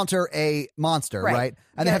encounter a monster, Right. right?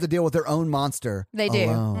 And they Yeah. have to deal with their own monster. They do.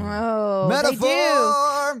 alone. Oh, Metaphor.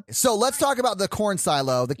 they do. So let's talk about the corn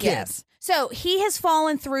silo, the kids. Yes. So he has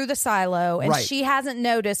fallen through the silo and Right. she hasn't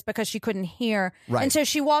noticed because she couldn't hear. Right. And so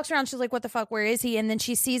she walks around. She's like, what the fuck? Where is he? And then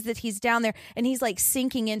she sees that he's down there and he's like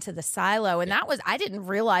sinking into the silo. And that was, I didn't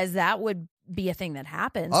realize that would be a thing that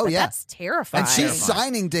happens. Oh, but yeah. That's terrifying. And she's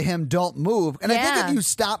signing to him, don't move. And I think Yeah. if you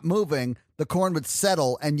stop moving, the corn would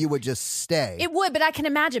settle and you would just stay. It would, but I can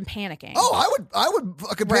imagine panicking. Oh, I would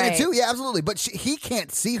fucking panic Right. too. Yeah, absolutely. But he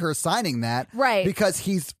can't see her signing that. Right. Because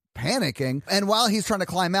he's panicking. And while he's trying to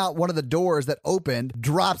climb out, one of the doors that opened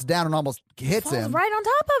drops down and almost hits Falls him. right on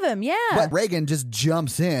top of him. Yeah. But Reagan just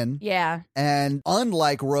jumps in. yeah. And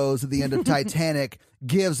unlike Rose at the end of Titanic,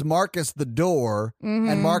 gives Marcus the door, Mm-hmm.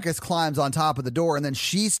 and Marcus climbs on top of the door, and then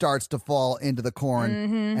she starts to fall into the corn,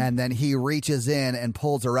 Mm-hmm. and then he reaches in and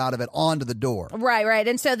pulls her out of it onto the door. Right.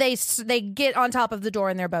 And so they get on top of the door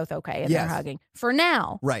and they're both okay and Yes. they're hugging for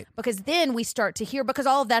now. Right. Because then we start to hear, because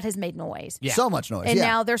all of that has made noise. Yeah. So much noise. And yeah.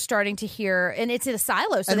 now they're starting to hear, and it's in a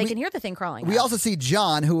silo, so And they we- can hear the thing crawling. We out. also see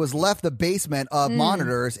John, who has left the basement of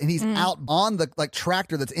monitors, and he's out on the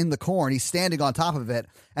tractor that's in the corn. He's standing on top of it,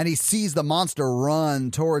 and he sees the monster run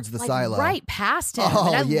towards the like, silo. right past him. Oh,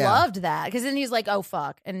 and I yeah. loved that because then he's like, oh,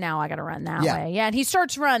 fuck. And now I got to run that Yeah. way. Yeah. And he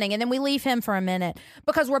starts running, and then we leave him for a minute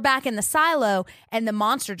because we're back in the silo, and the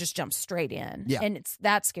monster just jumps straight in. Yeah. And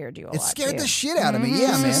that scared you a It lot. scared too. the shit out of me.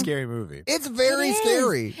 Yeah, It's a man. scary movie. It's very It is.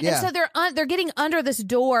 scary. Yeah. And so they're getting under this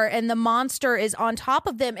door, and the monster is on top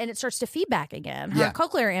of them, and it starts to feed back again. Her Yeah.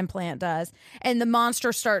 cochlear implant does, and the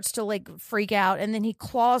monster starts to like freak out, and then he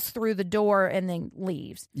claws through the door and then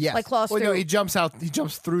leaves. Yes. like claws Well, through. no, he jumps out He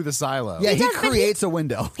jumps through the silo. Yeah, he does, but creates a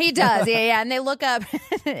window. He does, yeah. And they look up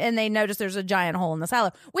and they notice there's a giant hole in the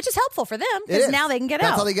silo, which is helpful for them It because is. now they can get out.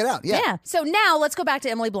 That's how they get out. Yeah. So now let's go back to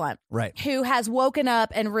Emily Blunt, Right. who has woken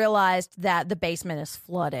up and realized that the basement is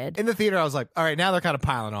flooded. In the theater, I was like, all right, now they're kind of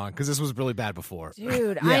piling on because this was really bad before.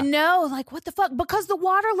 Dude, Yeah. I know. Like, what the fuck? Because the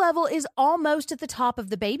water level is almost at the top of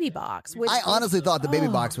the baby box. Which I honestly thought the baby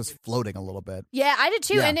box was floating a little bit. Yeah, I did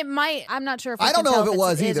too. Yeah. And it might, I'm not sure if I don't can know tell if it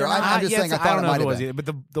was is either. or not. I'm just saying I thought don't it know if might have was been. either,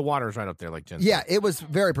 but the water is right up there, like Jen said. Yeah, it was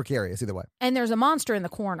very precarious either way. And there's a monster in the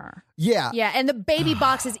corner. Yeah. Yeah, and the baby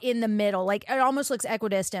box is in the middle. Like, it almost looks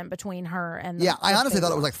equidistant between her and the Yeah, I the honestly big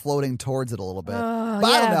thought it was box. like floating towards it a little bit. But I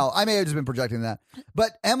yeah. don't know. I may have just been projecting that.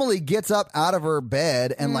 But Emily gets up out of her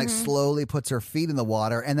bed and like Mm-hmm. slowly puts her feet in the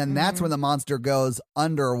water. And then that's when the monster goes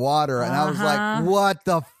underwater. And I was like, what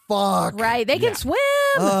the fuck? Right, they can Yeah. swim.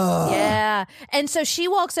 Ugh. Yeah. And so she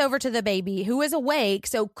walks over to the baby who is awake,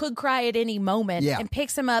 so could cry at any moment, Yeah. and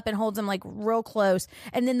picks him up and holds him like real close.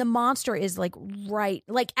 And then the monster is like right,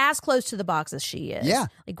 like as close to the box as she is. Yeah.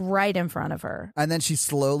 Like right in front of her. And then she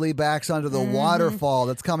slowly backs under the Mm-hmm. waterfall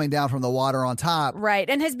that's coming down from the water on top. Right.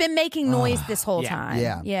 And has been making noise this whole Yeah. time.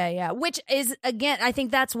 Yeah. Yeah. Yeah. Which is, again, I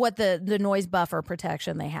think that's what the noise buffer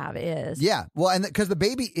protection they have is. Yeah. Well, and because the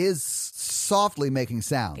baby is softly making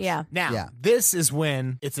sounds. Yeah. Now, Yeah. this is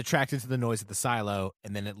when it's attracted to the noise at the silo,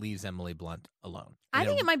 and then it leaves Emily Blunt alone. I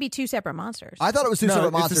think it might be two separate monsters. I thought it was two No, separate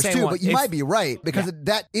it's the monsters same too, one. but you It's- might be right because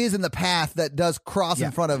that is in the path that does cross in Yeah.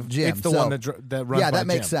 front of Jim. It's the So- one that runs. Yeah, by that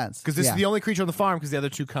makes Jim. sense. Because this Yeah. is the only creature on the farm. Because the other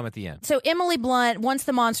two come at the end. So Emily Blunt, once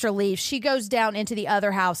the monster leaves, she goes down into the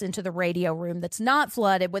other house, into the radio room that's not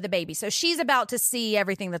flooded with a baby. So she's about to see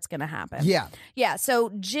everything that's going to happen. Yeah. Yeah. So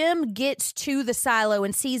Jim gets to the silo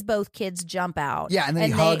and sees both kids jump out. Yeah, and then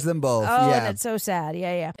he they- hugs them both. Oh, Yeah. and it's so sad.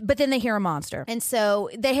 Yeah, yeah. But then they hear a monster. And so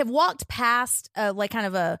they have walked past like kind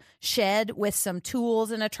of a shed with some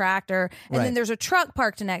tools and a tractor. And Right. then there's a truck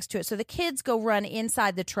parked next to it. So the kids go run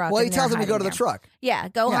inside the truck. Well, he and they're tells them to go to hiding the there. truck. Yeah,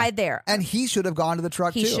 go Yeah. hide there. And he should have gone to the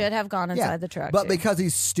truck He too. should have gone inside Yeah. the truck. But too. because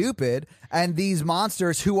he's stupid and these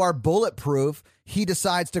monsters who are bulletproof, he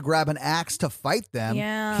decides to grab an axe to fight them.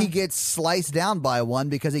 Yeah. He gets sliced down by one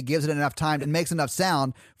because he gives it enough time and makes enough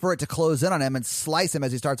sound for it to close in on him and slice him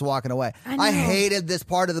as he starts walking away. I know. I hated this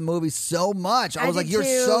part of the movie so much. I I was did like, you're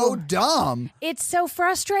too. so dumb. It's so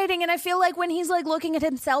frustrating. And I feel like when he's like looking at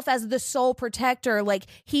himself as the sole protector, like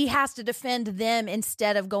he has to defend them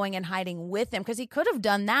instead of going and hiding with them because he could have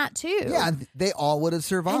done that too. Yeah, and they all would have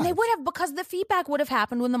survived. And they would have, because the feedback would have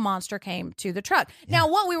happened when the monster came to the truck. Now,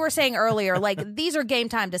 what we were saying earlier, like these are game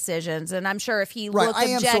time decisions, and I'm sure if he Right, looked I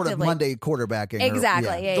am objectively, sort of Monday quarterbacking. her.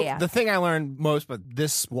 exactly, Yeah. yeah. The thing I learned most, but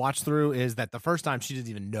this watch through, is that the first time she doesn't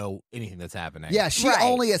even know anything that's happening. Yeah, she Right.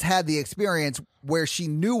 only has had the experience where she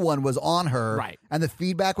knew one was on her, Right. and the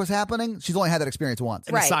feedback was happening. She's only had that experience once.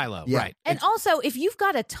 in the Right. silo, Yeah. right? And also, if you've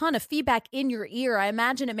got a ton of feedback in your ear, I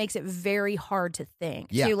imagine it makes it very hard to think.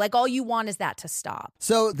 Yeah. Too. Like all you want is that to stop.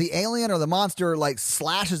 So the alien or the monster like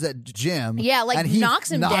slashes at Jim. Yeah, like, and he knocks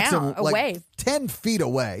him down, like, away. 10 feet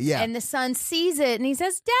away. Yeah. And the son sees it and he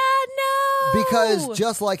says, "Dad, no!" Because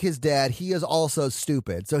just like his dad, he is also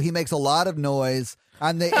stupid. So he makes a lot of noise.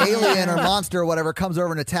 And the alien or monster or whatever comes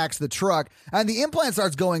over and attacks the truck. And the implant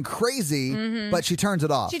starts going crazy, but she turns it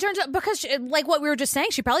off. Mm-hmm. She turns out because, like what we were just saying,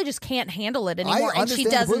 she probably just can't handle it anymore, and she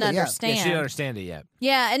understand doesn't completely, yeah. understand. Yeah, she didn't understand it yet.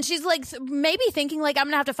 Yeah, and she's like maybe thinking like I'm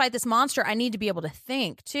gonna have to fight this monster. I need to be able to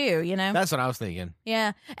think too, you know? That's what I was thinking.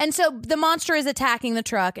 Yeah. And so the monster is attacking the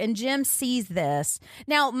truck, and Jim sees this.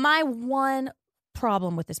 Now, my one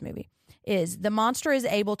problem with this movie is the monster is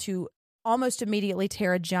able to almost immediately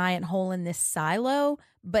tear a giant hole in this silo,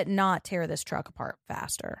 but not tear this truck apart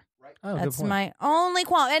faster. Oh, good That's point. my only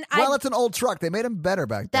qualm. And Well, it's an old truck. They made him better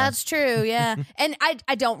back then. that's true, yeah. And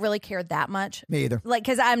I don't really care that much. Me either. Like,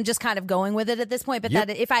 because I'm just kind of going with it at this point. But Yep.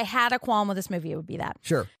 that if I had a qualm with this movie, it would be that.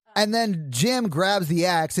 Sure. And then Jim grabs the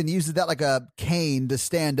axe and uses that like a cane to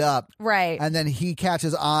stand up. Right. And then he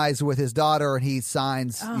catches eyes with his daughter and he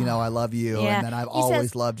signs, I love you. Yeah. And then I've He always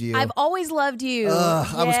says, loved you. I've always loved you. Ugh,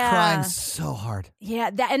 I was Yeah. crying so hard. Yeah,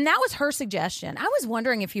 that was her suggestion. I was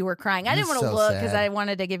wondering if you were crying. I didn't want to so look because sad. I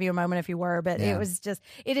wanted to give you a moment if you were, but Yeah.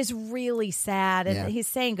 it is really sad. And Yeah. he's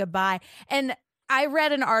saying goodbye. And I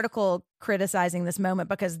read an article criticizing this moment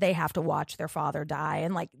because they have to watch their father die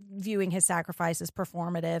and like viewing his sacrifice as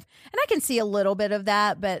performative. And I can see a little bit of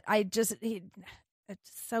that, but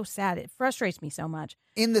it's so sad. It frustrates me so much.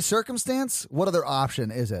 In the circumstance, what other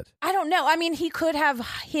option is it? I don't know. I mean, he could have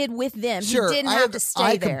hid with them. Sure, he didn't have to stay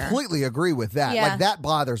I there. completely agree with that. Yeah. Like, that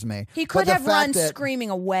bothers me. He But could the have fact run that- screaming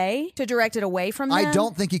away to direct it away from them. I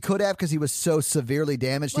don't think he could have because he was so severely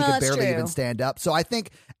damaged Well, he could that's barely true. even stand up. So I think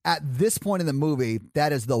at this point in the movie,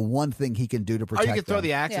 that is the one thing he can do to Or protect you could throw them.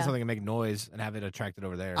 the axe Yeah. or something and make noise and have it attracted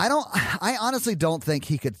over there. I honestly don't think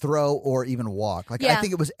he could throw or even walk. Like, I Yeah.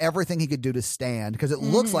 think it was everything he could do to stand because it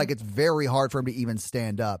looks like it's very hard for him to even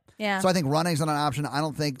stand up. Yeah. So I think running's not an option. I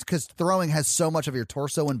don't think because throwing has so much of your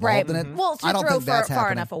torso involved Right. in it. Well, to I don't throw think that's far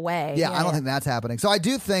happening. enough away. Yeah, I don't think that's happening. So I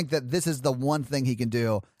do think that this is the one thing he can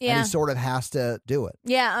do, and Yeah. he sort of has to do it.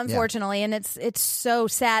 Yeah, unfortunately, and it's so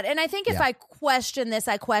sad. And I think if Yeah. I question this,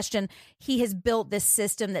 I question he has built this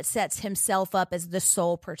system that sets himself up as the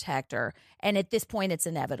sole protector. And at this point, it's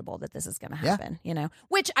inevitable that this is going to happen, you know,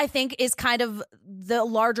 which I think is kind of the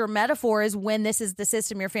larger metaphor is when this is the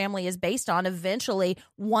system your family is based on. Eventually,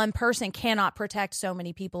 one person cannot protect so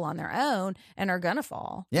many people on their own and are going to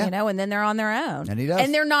fall, Yeah. you know, and then they're on their own. And he does.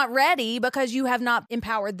 And they're not ready because you have not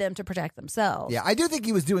empowered them to protect themselves. Yeah, I do think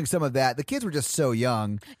he was doing some of that. The kids were just so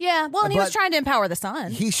young. Yeah. Well, and he was But trying to empower the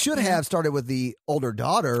son. He should have started with the older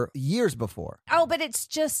daughter years before. Oh, but it's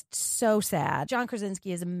just so sad. John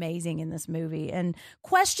Krasinski is amazing in this movie. And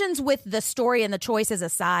questions with the story and the choices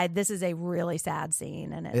aside, this is a really sad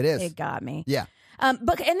scene. And It is. It got me. Yeah. And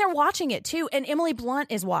they're watching it too. And Emily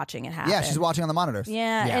Blunt is watching it happen. Yeah, she's watching on the monitors.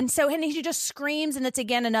 Yeah. Yeah. And so and he just screams. And it's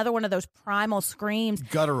again another one of those primal screams.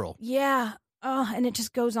 Guttural. Yeah. Oh, and it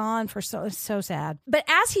just goes on for it's so sad. But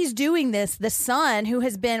as he's doing this, the son who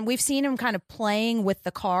has been, we've seen him kind of playing with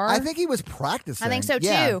the car. I think he was practicing. I think so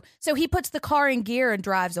Yeah. too. So he puts the car in gear and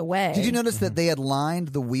drives away. Did you notice that they had lined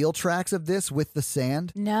the wheel tracks of this with the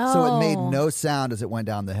sand? No. So it made no sound as it went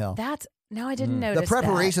down the hill. No, I didn't notice The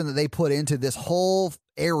preparation that they put into this whole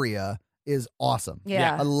area is awesome.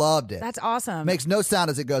 Yeah. I loved it. That's awesome. Makes no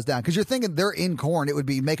sound as it goes down because you're thinking they're in corn, it would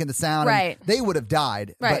be making the sound. and Right. they would have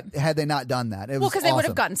died. Right. But had they not done that, it Well, was because they would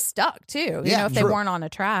have awesome. gotten stuck too, you Yeah, know, if they true. weren't on a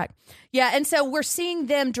track. Yeah, and so we're seeing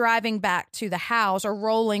them driving back to the house or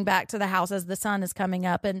rolling back to the house as the sun is coming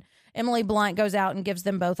up. And Emily Blunt goes out and gives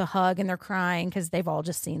them both a hug, and they're crying because they've all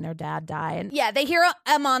just seen their dad die. And yeah, they hear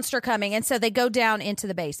a monster coming, and so they go down into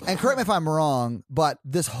the basement. And correct me if I'm wrong, but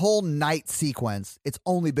this whole night sequence, it's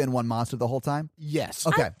only been one monster the whole time? Yes.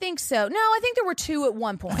 Okay. I think so. No, I think there were two at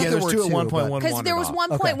one point. I Yeah, think there's there two were at one two, point. but- One Because wandered there was off. one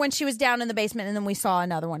point Okay. when she was down in the basement, and then we saw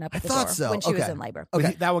another one up at the thought door so. when she was Okay. in labor. But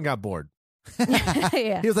Okay. that one got bored.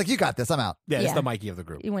 Yeah, He was like, "You got this. I'm out." Yeah, it's Yeah. the Mikey of the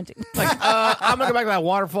group. he went to. Like, I'm gonna go back to that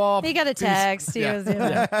waterfall. He got a text. He Yeah.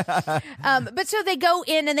 was, but so they go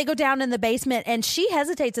in and they go down in the basement, and she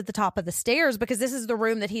hesitates at the top of the stairs because this is the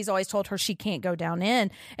room that he's always told her she can't go down in.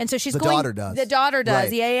 And so she's The going. daughter does. The daughter does.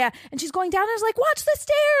 Right. Yeah. And she's going down, and I was like, "Watch the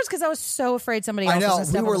stairs," because I was so afraid somebody else I was know. gonna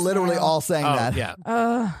step We on were the literally snail. all saying Oh, that.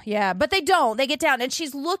 yeah. Yeah, but they don't. They get down, and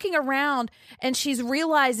she's looking around, and she's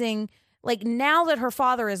realizing, like, now that her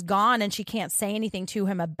father is gone and she can't say anything to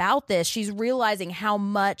him about this, she's realizing how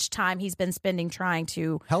much time he's been spending trying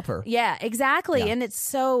to Help her. Yeah, exactly. Yeah. And it's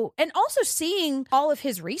so, and also seeing all of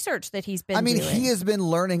his research that he's been I mean, doing. he has been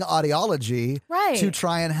learning audiology Right. to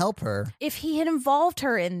try and help her. If he had involved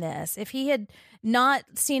her in this, if he had not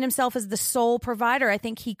seen himself as the sole provider, I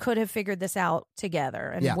think he could have figured this out together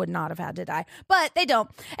and Yeah. would not have had to die. But they don't.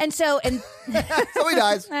 And so, and So he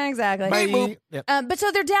dies. exactly. Bye. Yep. But so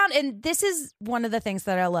they're down, and this is one of the things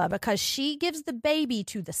that I love because she gives the baby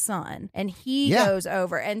to the son, and he Yeah. goes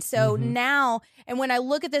over. And so now, and when I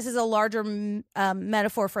look at this as a larger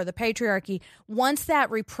metaphor for the patriarchy, once that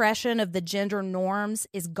repression of the gender norms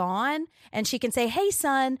is gone, and she can say, "Hey,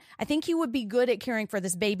 son, I think you would be good at caring for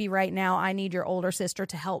this baby right now. I need your older sister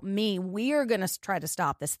to help me. We are going to try to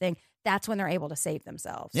stop this thing." That's when they're able to save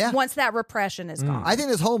themselves. Yeah. Once that repression is gone. I think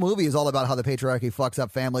this whole movie is all about how the patriarchy fucks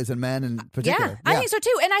up families and men in particular. Yeah, I think so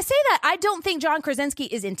too. And I say that I don't think John Krasinski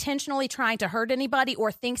is intentionally trying to hurt anybody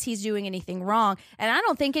or thinks he's doing anything wrong. And I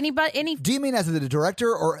don't think any Do you mean as the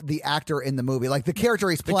director or the actor in the movie? Like the character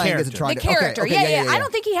he's playing isn't character. trying the to... character. Okay, Yeah. I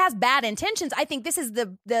don't think he has bad intentions. I think this is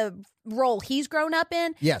the role he's grown up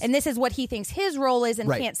in. Yes. And this is what he thinks his role is and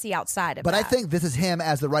Right. can't see outside of But that. I think this is him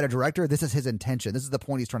as the writer-director. This is his intention. This is the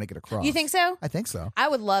point he's trying to get across. You think so? I think so. I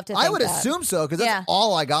would love to think I would that. assume so because that's Yeah.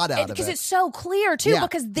 all I got out of Because it. it's so clear too, Yeah,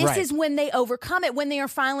 because this right. is when they overcome it, when they are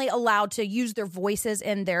finally allowed to use their voices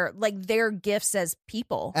and their gifts as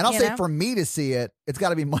people. And I'll you say know? for me to see it, it's got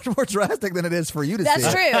to be much more drastic than it is for you to That's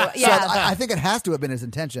see true. it. Yeah. So I think it has to have been his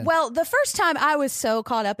intention. Well, the first time I was so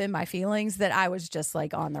caught up in my feelings that I was just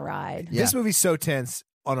like on the ride. Yeah. This movie's so tense.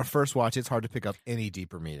 on a first watch, it's hard to pick up any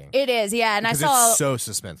deeper meaning. It is, yeah. And Because I saw it's so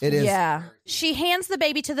suspenseful. It is. Yeah. She hands the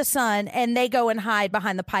baby to the son, and they go and hide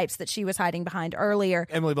behind the pipes that she was hiding behind earlier.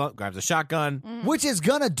 Emily Blunt grabs a shotgun. Which is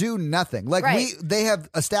gonna do nothing. Like Right. they have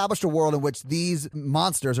established a world in which these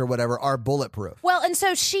monsters or whatever are bulletproof. Well, and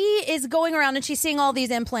so she is going around and she's seeing all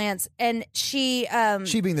these implants, and she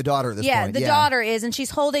She being the daughter at this yeah, point. the daughter is, and she's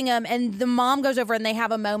holding him, and the mom goes over and they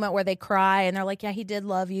have a moment where they cry and they're like, yeah, he did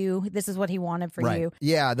love you. This is what he wanted for Right. you.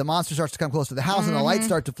 Yeah, the monster starts to come close to the house and the lights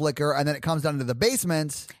start to flicker, and then it comes down to the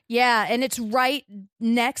basement. Yeah, and it's right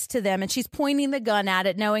next to them, and she's pointing the gun at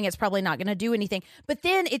it, knowing it's probably not going to do anything. But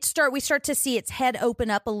then we start to see its head open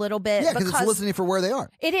up a little bit. Yeah, because it's listening for where they are.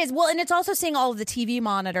 It is. Well, and it's also seeing all of the TV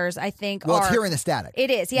monitors, I think. Well, are, it's hearing the static. It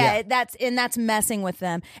is, yeah. That's messing with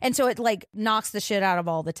them, and so it like knocks the shit out of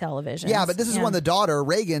all the televisions. Yeah, but this is when the daughter,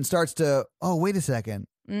 Reagan, starts to, oh, wait a second.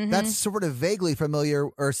 Mm-hmm. That's sort of vaguely familiar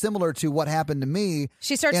or similar to what happened to me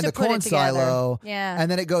she starts in to the put corn it together. silo. Yeah, And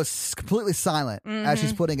then it goes completely silent as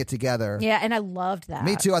she's putting it together. yeah, and I loved that.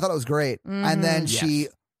 Me too. I thought it was great. And then she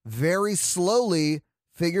very slowly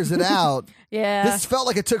figures it out. Yeah, This felt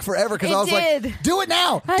like it took forever because It I was did. like, do it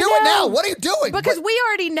now. I Do it now. know. What are you doing? because But- we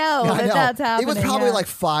already know I that know. that's happening. It was probably yeah. like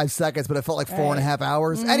 5 seconds, but it felt like 4.5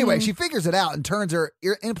 hours. Anyway, she figures it out and turns her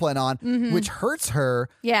ear implant on, which hurts her,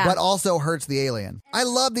 Yeah. but also hurts the alien. I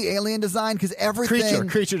love the alien design because everything.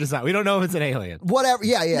 Creature design. We don't know if it's an alien. Whatever,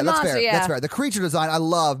 yeah, The that's monster, fair. yeah. That's fair. The creature design I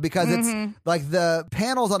love because it's like the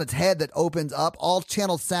panels on its head that opens up all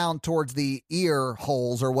channel sound towards the ear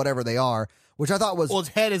holes or whatever they are, which I thought was Well, its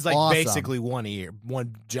head is like awesome. basically one ear,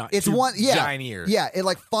 It's two one, yeah, giant ears. Yeah, it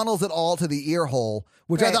like funnels it all to the ear hole,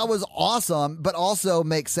 which I Right. thought was awesome, but also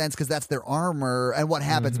makes sense because that's their armor, and what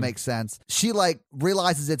happens makes sense. She like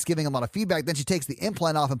realizes it's giving a lot of feedback. Then she takes the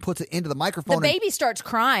implant off and puts it into the microphone. the and- baby starts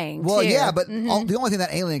crying. well, too. yeah, but the only thing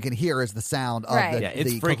that alien can hear is the sound of Right. the Yeah,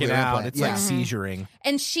 it's the freaking cochlear out. implant. It's yeah. like seizuring.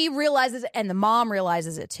 And she realizes, and the mom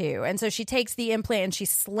realizes it too. And so she takes the implant and she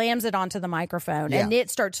slams it onto the microphone, and Yeah. it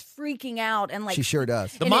starts freaking out and like She sure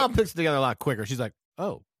does. The And mom picks it together a lot quicker. She's like,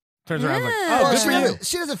 oh. Turns around like, Yeah. oh, Well, good she for you.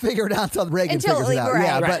 She doesn't figure it out until Reagan until figures it out. right,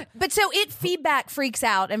 Yeah, right. But so it feedback freaks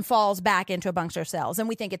out and falls back into a bunch of cells, and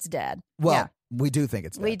we think it's dead. but well, Yeah. we do think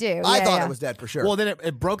it's dead. We do. I Yeah, thought yeah. it was dead for sure. Well, then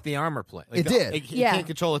it broke the armor plate. Like, It did. It Yeah. can't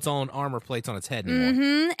control its own armor plates on its head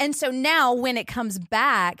anymore. And so now when it comes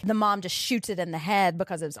back, the mom just shoots it in the head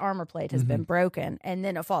because its armor plate has been broken, and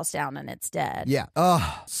then it falls down and it's dead. yeah.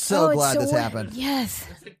 Oh, so it's glad this weird. happened. Yes.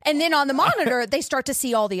 And then on the monitor, they start to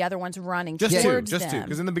see all the other ones running Just towards two. them.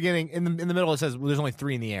 Because in the beginning, in the middle, it says there's only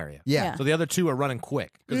 3 in the area. Yeah. Yeah. So the other 2 are running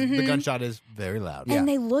quick because the gunshot is very loud. Yeah. And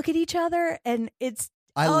they look at each other, and it's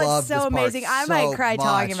I oh, love it's so this part amazing. I so might cry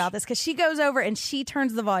talking much. about this because she goes over and she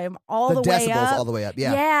turns the volume all The the way decibels up. all the way up,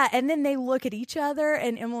 yeah. Yeah. And then they look at each other,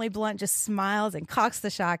 and Emily Blunt just smiles and cocks the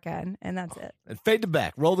shotgun, and that's it. And fade to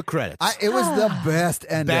back. Roll the credits. It was the best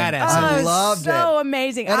ending. Badass. I Oh, loved so it.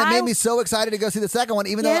 amazing. And it I- made me so excited to go see the second one,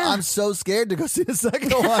 even though Yeah. I'm so scared to go see the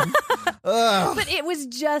second one. Ugh. But it was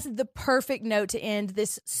just the perfect note to end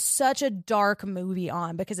this such a dark movie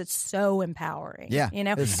on because it's so empowering. Yeah, You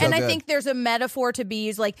know? it's so and I good. think there's a metaphor to be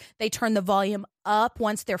used like they turn the volume up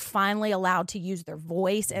once they're finally allowed to use their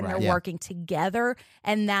voice and Right. they're Yeah. working together.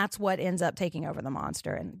 And that's what ends up taking over the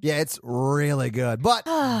monster. And Yeah, it's really good. But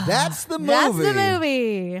that's the movie. that's the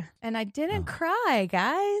movie. And I didn't cry,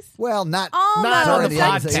 guys. Well, not Almost. Not on the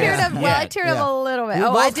I podcast. teared up. Well, I Yeah. teared up Yeah. a little bit. We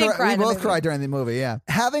Oh, I both did cry. We in the both movie. cried during the movie, yeah.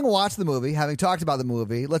 Having watched the movie, having talked about the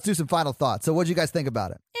movie, let's do some final thoughts. So what'd you guys think about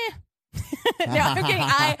it? No, I'm kidding.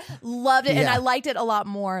 I loved it, and Yeah. I liked it a lot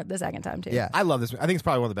more the second time too. Yeah. I love this. I think it's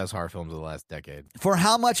probably one of the best horror films of the last decade. For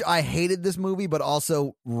how much I hated this movie, but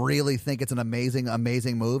also really think it's an amazing,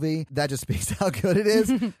 amazing movie, that just speaks to how good it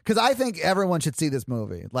is. Because I think everyone should see this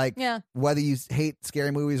movie. Like, Yeah. whether you hate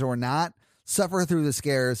scary movies or not, suffer through the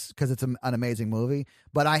scares because it's an amazing movie.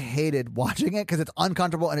 But I hated watching it because it's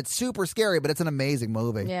uncomfortable and it's super scary, but it's an amazing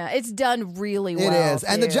movie. Yeah, it's done really It well. is.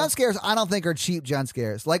 And the too. jump scares, I don't think are cheap jump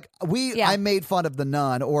scares. Like, Yeah. I made fun of The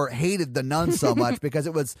Nun or hated The Nun so much because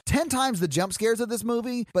it was 10 times the jump scares of this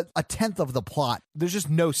movie, but a tenth of the plot. There's just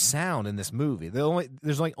no sound in this movie.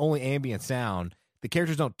 There's like only ambient sound. The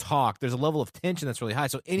characters don't talk. There's a level of tension that's really high.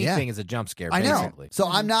 So anything is a jump scare, I know. basically. So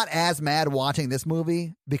I'm not as mad watching this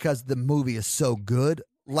movie because the movie is so good,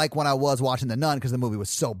 like when I was watching The Nun because the movie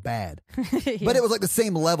was so bad. But it was like the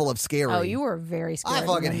same level of scary. Oh, you were very scared. I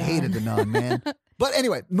fucking in the hated Nun. The Nun, man. But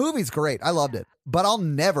anyway, movie's great. I loved it. But I'll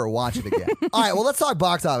never watch it again. All right, well, let's talk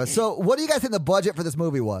box office. So what do you guys think the budget for this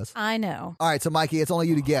movie was? I know. All right, so Mikey, it's only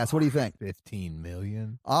you to guess. What do you think? 15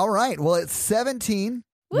 million. All right, well, it's $17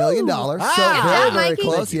 million. So Ah! very, Yeah, very Mikey.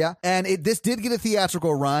 close, yeah. And this did get a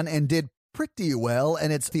theatrical run and did pretty well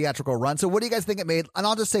in its theatrical run. So what do you guys think it made? And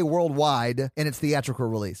I'll just say worldwide in its theatrical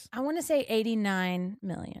release. I want to say 89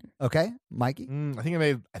 million. Okay, Mikey? I think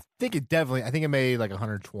it made like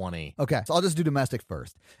 120. Okay, so I'll just do domestic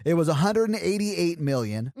first. It was 188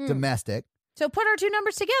 million domestic. So put our two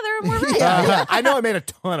numbers together and we're right. Yeah. I know it made a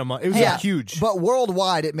ton of money. It was huge. But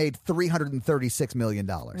worldwide, it made $336 million.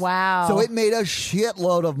 Wow. So it made a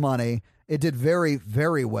shitload of money. It did very,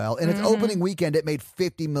 very well. In its opening weekend, it made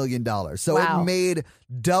 $50 million. So Wow. it made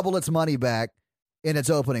double its money back in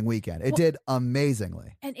its opening weekend. It did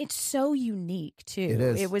amazingly. And it's so unique, too. It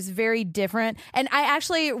is. It was very different. And I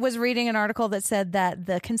actually was reading an article that said that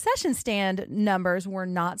the concession stand numbers were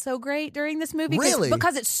not so great during this movie. Really?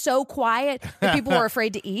 Because it's so quiet that people were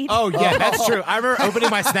afraid to eat. Oh, yeah, that's true. I remember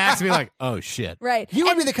opening my snacks and being like, oh, shit. Right. You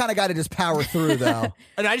would be the kind of guy to just power through, though.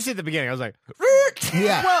 And I just at the beginning, I was like,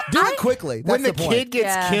 Yeah. Well, do it quickly. That's when the point. kid gets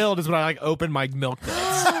Yeah. killed is when I like open my milk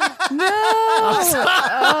duds. No.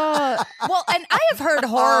 Well, and I have heard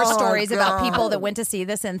horror stories about people that went to see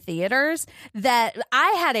this in theaters that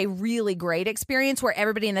I had a really great experience where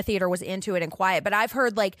everybody in the theater was into it and quiet. But I've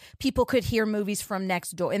heard like people could hear movies from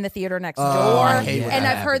next door in the theater next door. I hate when And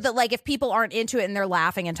that I've heard that like if people aren't into it and they're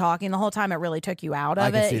laughing and talking the whole time, it really took you out I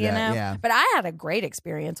of can it, see you that, know? yeah. But I had a great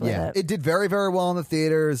experience with Yeah, it. it did very, very well in the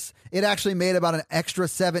theaters. It actually made about an extra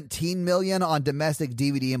 17 million on domestic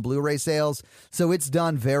DVD and Blu-ray sales. So it's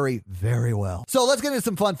done very, very well. So let's get into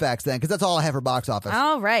some fun facts then, because that's all I have for box office.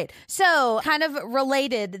 All right. So, kind of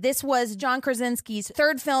related, this was John Krasinski's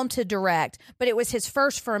third film to direct, but it was his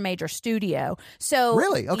first for a major studio. So,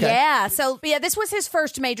 Really? Okay. Yeah. So, yeah, this was his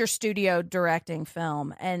first major studio directing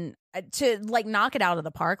film. And to like knock it out of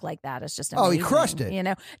the park like that is just amazing. Oh, he crushed it. You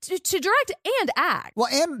know, to direct and act. Well,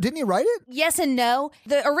 and didn't he write it? Yes and no.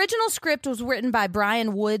 The original script was written by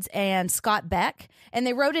Brian Woods and Scott Beck, and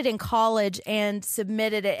they wrote it in college and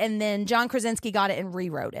submitted it, and then John Krasinski got it and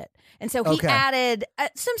rewrote it. And so he Okay. added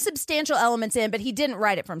some substantial elements in, but he didn't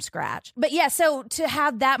write it from scratch. But yeah, so to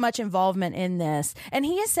have that much involvement in this, and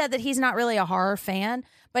he has said that he's not really a horror fan,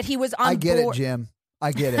 but he was on I get board. it, Jim.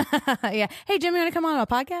 I get it. Yeah. Hey, Jim, you want to come on a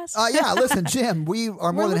podcast? Yeah, listen, Jim, we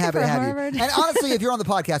are more We're than looking happy for to have Harvard. you. And honestly, if you're on the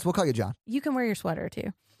podcast, we'll call you John. You can wear your sweater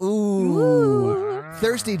too. Ooh.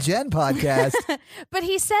 Thirsty Jen podcast. But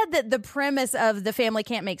he said that the premise of The Family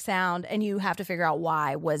Can't Make Sound and you have to figure out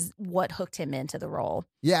why was what hooked him into the role.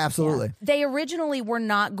 Yeah, absolutely. Yeah. They originally were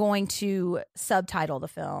not going to subtitle the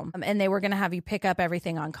film, and they were going to have you pick up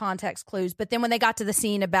everything on context clues. But then when they got to the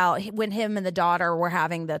scene about when him and the daughter were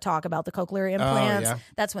having the talk about the cochlear implants, yeah.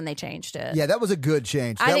 that's when they changed it. Yeah, that was a good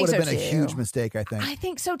change. I That think would have so, been a too. huge mistake, I think. I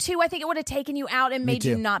think so too. I think it would have taken you out and made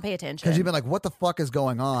you too. not pay attention. Because you've been like, what the fuck is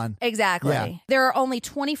going on? Exactly. Yeah. There are only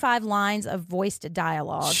 25 lines of voiced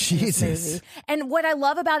dialogue in this Jesus. movie. And what I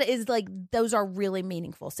love about it is like those are really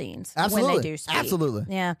meaningful scenes when Absolutely. they do speak. Absolutely.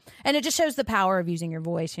 Yeah. And it just shows the power of using your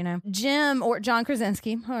voice, you know. Jim, or John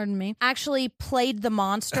Krasinski, pardon me, actually played the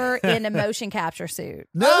monster in a motion capture suit.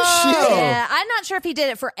 No shit. Yeah. I'm not sure if he did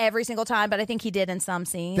it for every single time, but I think he did in some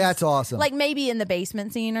scenes. That's awesome. Like maybe in the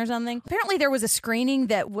basement scene or something. Apparently, there was a screening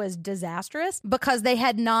that was disastrous because they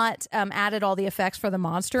had not added all the effects for the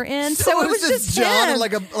monster in. So it was just John him. in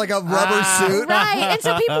like a rubber suit. Right. And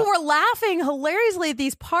so people were laughing hilariously at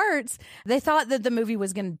these parts. They thought that the movie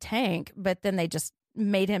was going to tank, but then they just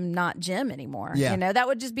made him not Jim anymore. Yeah. You know, that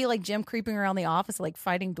would just be like Jim creeping around the office, like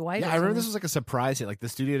fighting Dwight. Yeah, or I remember something. this was like a surprise hit. Like the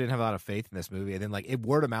studio didn't have a lot of faith in this movie, and then like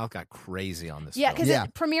word of mouth got crazy on this. Yeah, film. because Yeah.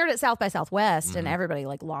 it premiered at South by Southwest, and everybody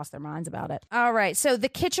like lost their minds about it. All right, so the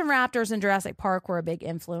Kitchen Raptors in Jurassic Park were a big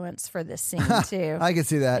influence for this scene too. I can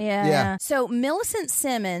see that. Yeah. So Millicent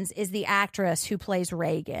Simmons is the actress who plays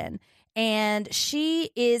Reagan, and she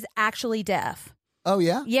is actually deaf. Oh,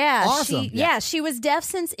 yeah? Yeah, Awesome. she was deaf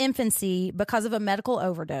since infancy because of a medical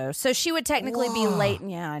overdose. So she would technically be Whoa. late.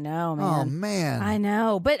 Yeah, I know, man. Oh, man. I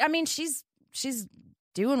know, but I mean, she's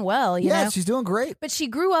doing well. You Yeah, know? she's doing great. But she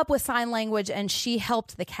grew up with sign language and she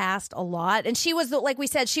helped the cast a lot. And she was, like we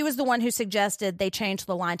said, she was the one who suggested they change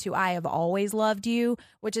the line to I have always loved you,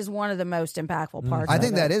 which is one of the most impactful parts. I of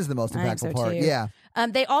think it. that is the most I think impactful so, part. too. Yeah.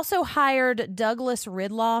 They also hired Douglas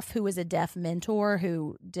Ridloff, who was a deaf mentor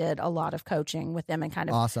who did a lot of coaching with them and kind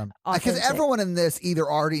of Awesome. Because authentic. everyone in this either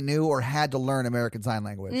already knew or had to learn American Sign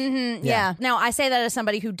Language. Yeah. Now, I say that as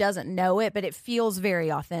somebody who doesn't know it, but it feels very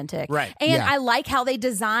authentic. Right. And Yeah. I like how they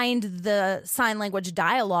designed the sign language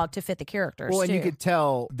dialogue to fit the characters. Well, and too. you could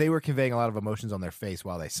tell they were conveying a lot of emotions on their face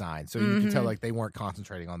while they signed, so you could tell like they weren't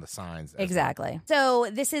concentrating on the signs. as Exactly. So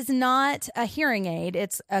this is not a hearing aid.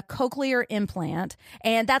 It's a cochlear implant.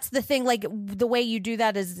 And that's the thing, like the way you do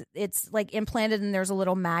that is it's like implanted and there's a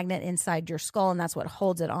little magnet inside your skull and that's what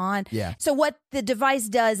holds it on. Yeah. So what the device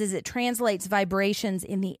does is it translates vibrations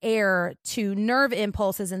in the air to nerve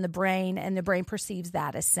impulses in the brain, and the brain perceives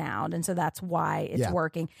that as sound. And so that's why it's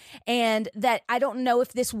working. And that I don't know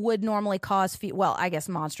if this would normally cause well, I guess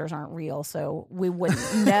monsters aren't real, so we wouldn't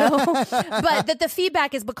know. But that the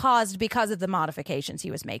feedback is caused because of the modifications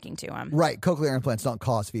he was making to him. Right. Cochlear implants don't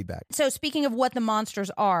cause feedback. So speaking of what the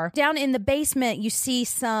monsters are, down in the basement, you see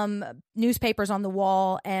some newspapers on the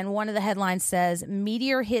wall, and one of the headlines says,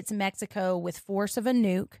 "Meteor hits Mexico with force of a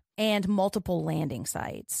nuke and multiple landing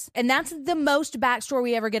sites." And that's the most backstory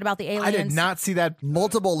we ever get about the aliens. I did not see that.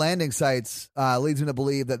 Multiple landing sites leads me to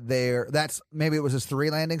believe that that's maybe it was just 3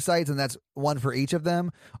 landing sites and that's one for each of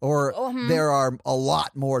them, or there are a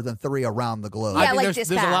lot more than 3 around the globe. Yeah, I think like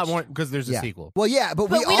there's a lot Dispatch. more because there's a sequel. Well, yeah, but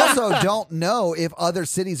we also don't know if other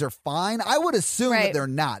cities are fine. I would assume that they're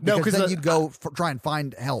not, No, because 'cause then you'd go try and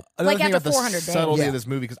find help. Another Like thing after about 400 the days. subtlety Yeah. of this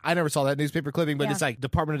movie, because I never saw that newspaper clipping, but Yeah. it's like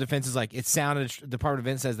Department of Defense is like, it sounded, Department of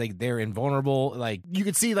Defense says they're invulnerable. Like you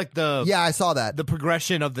could see like Yeah, I saw that. the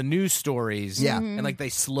progression of the news stories. Yeah. And like they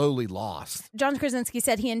slowly lost. John Krasinski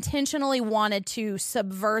said he intentionally wanted to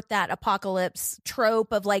subvert that apocalypse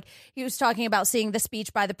trope of like, he was talking about seeing the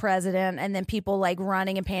speech by the president and then people like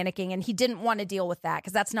running and panicking, and he didn't want to deal with that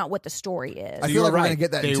because that's not what the story is. I You feel were like we're right. gonna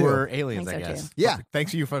get that They too. were aliens, I I think so, guess. too. Yeah. Perfect.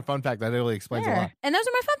 Thanks for your fun fact. That really explains a There. lot. And those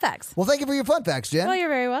are my fun facts. Well, thank you for your fun facts, Jen. Well, you're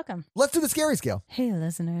very welcome. Let's do the scary scale. Hey,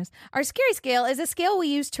 listeners. Our scary scale is a scale we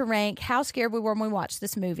use to rank how scared we were when we watched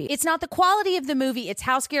this movie. It's not the quality of the movie, it's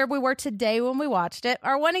how scared we were today when we watched it.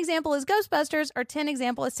 Our 1 example is Ghostbusters. Our 10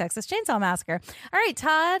 example is Texas Chainsaw Massacre. All right,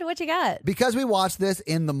 Todd, what you got? Because we watched this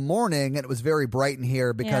in the morning and it was very bright in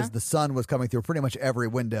here because Yeah. the sun was coming through pretty much every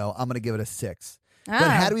window, I'm going to give it a 6. Ah.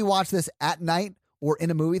 But had we watched this at night or in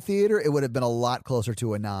a movie theater, it would have been a lot closer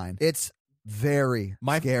to a 9. It's very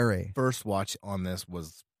scary. First watch on this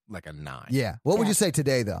was like a 9. Yeah. What would Yeah. you say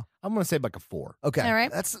today, though? I'm going to say like a 4. Okay. All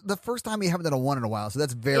right. That's the first time you haven't done a 1 in a while, so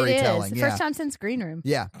that's very It is. telling. The Yeah. first time since Green Room.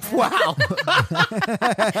 Yeah. Wow. And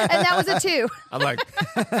that was a 2. I'm like,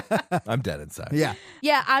 I'm dead inside. Yeah.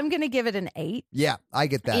 Yeah, I'm going to give it an 8. Yeah. I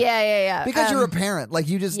get that. Yeah. Because you're a parent. Like,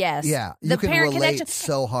 you just, yes. yeah. You The can parent relate connection.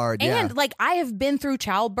 so hard. And Yeah. like I have been through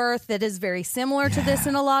childbirth that is very similar to this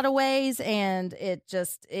in a lot of ways, and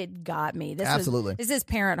it got me. Absolutely. This is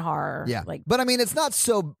parent horror. Yeah. Like, But I mean, it's not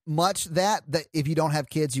so much that if you don't have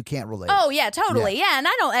kids, you can't relate. oh yeah, totally. Yeah. And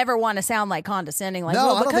I don't ever want to sound like condescending. Like, No,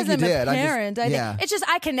 well, I don't because think you I'm did. a I just- parent. yeah. It's just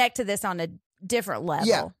I connect to this on a different level.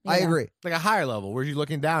 Yeah, you I know? agree. Like a higher level. Where you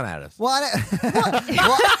looking down at us? Well,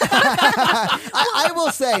 I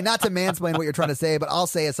will say, not to mansplain what you're trying to say, but I'll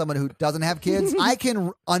say as someone who doesn't have kids, I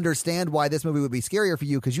can understand why this movie would be scarier for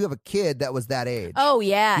you because you have a kid that was that age. Oh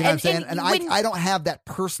yeah. You know what I'm saying? And when- I don't have that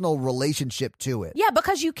personal relationship to it. yeah,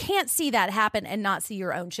 because you can't see that happen and not see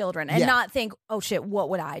your own children and Yeah. not think, oh shit, what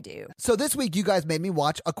would I do? So this week, you guys made me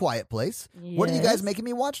watch A Quiet Place. What are you Yes. guys making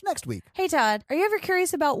me watch next week? Hey Todd, are you ever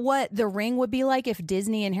curious about what The Ring would be like if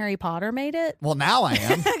Disney and Harry Potter made it? Well, now I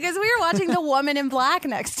am. Because we were watching The Woman in Black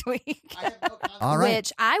next week. All right.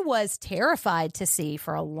 Which I was terrified to see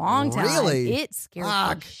for a long time. Really? It scared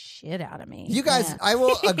Fuck. the shit out of me. You guys, Yeah. I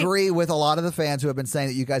will agree with a lot of the fans who have been saying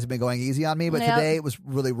that you guys have been going easy on me, but Yep. today it was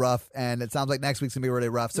really rough, and it sounds like next week's going to be really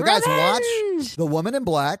rough. So, guys, watch Revenge! The Woman in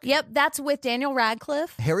Black, Yep, that's with Daniel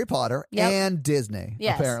Radcliffe. Harry Potter, Yep. and Disney,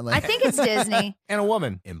 Yes. apparently. I think it's Disney. And a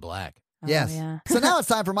woman in black. Yes. Oh, yeah. So now it's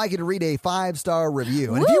time for Mikey to read a 5-star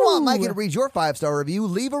review. And if you want Woo! Mikey to read your 5-star review,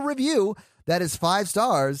 leave a review that is 5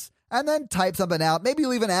 stars and then type something out. Maybe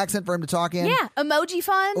leave an accent for him to talk in. Yeah, emoji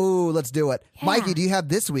fun. Ooh, let's do it. Yeah. Mikey, do you have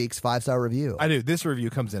this week's 5-star review? I do. This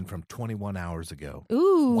review comes in from 21 hours ago.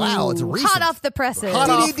 Ooh. Wow, it's recent. Hot off the presses. Hot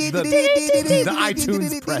off the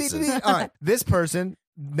iTunes presses. All right. This person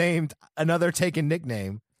named another taken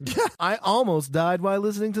nickname. I almost died while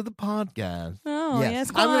listening to the podcast. Oh, Yes.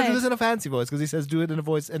 yes, I'm going to do quite. this in a fancy voice because he says do it in a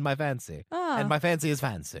voice in my fancy. Oh. And my fancy is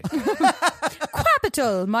fancy.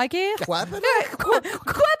 Capital, Mikey. What?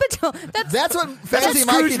 Capital. That's what Fancy what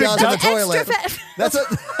Mikey Scrooge does on the McDuck- toilet. That's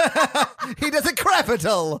what he does a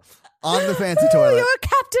capital on the fancy toilet. You're a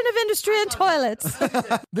captain of industry and toilets.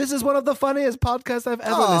 This is one of the funniest podcasts I've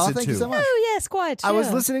ever Aw, listened thank to. you so much. Oh, yes, quite. I was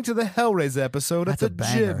yeah. listening to the Hellraiser episode That's at a the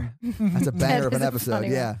banger. gym. That's a banger of That an is a episode. funny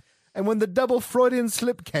Yeah. And when the double Freudian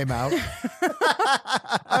slip came out,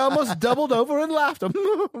 I almost doubled over and laughed.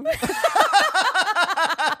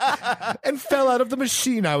 And fell out of the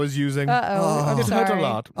machine I was using. Uh-oh. It hurt a Sorry.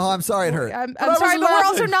 lot. Oh, I'm sorry it hurt. I'm I was sorry, but we're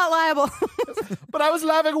also laughing. not liable. But I was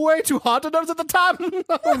laughing way too hard and I was at the time.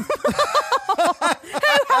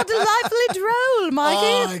 How delightfully droll, Mikey.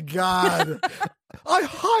 Oh my God.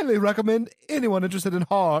 highly recommend anyone interested in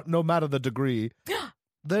horror, no matter the degree.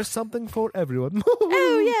 There's something for everyone.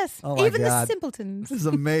 Oh, yes. Oh, my Even the God. simpletons. This is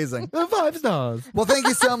amazing. 5 stars. Well, thank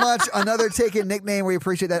you so much. Another Take It nickname. We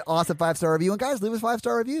appreciate that awesome 5-star review. And guys, leave us a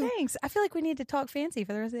 5-star review. Thanks. I feel like we need to talk fancy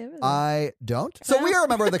for the rest of the episode. I don't. So we are a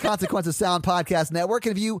member of the Consequences Sound Podcast Network.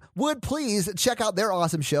 And if you would please check out their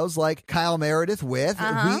awesome shows like Kyle Meredith with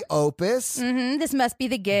The Opus. This must be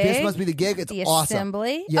the gig. This must be the gig. It's the awesome.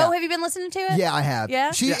 Assembly. Yeah. Oh, have you been listening to it? Yeah, I have.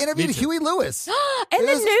 Yeah? She interviewed me too. Huey Lewis. And It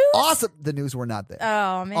the was news? Awesome. The news were not there.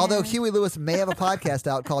 Oh, man. Although Huey Lewis may have a podcast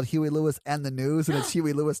out called Huey Lewis and the News, and it's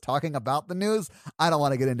Huey Lewis talking about the news. I don't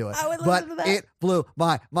want to get into it. I would but listen to that. it blew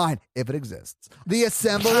my mind if it exists. The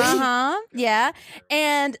Assembly. Yeah.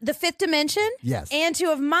 And The Fifth Dimension. Yes. And two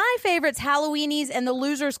of my favorites, Halloweenies and The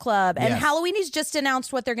Losers Club. And Yes. Halloweenies just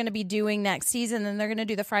announced what they're going to be doing next season, and they're going to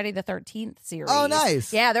do the Friday the 13th series. Oh,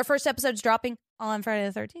 nice. Yeah, their first episode's dropping on Friday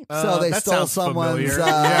the 13th. So they that stole sounds someone's familiar.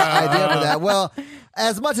 idea for that. Well,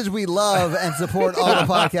 as much as we love and support all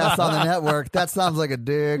the podcasts on the network, that sounds like a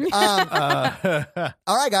dig. All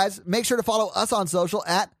right, guys, make sure to follow us on social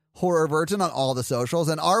at Horror Virgin on all the socials.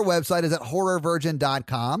 And our website is at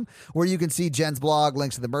horrorvirgin.com, where you can see Jen's blog,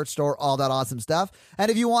 links to the merch store, all that awesome stuff. And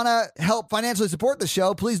if you want to help financially support the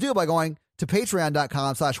show, please do by going to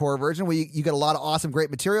patreon.com/horrorvirgin, where you get a lot of awesome, great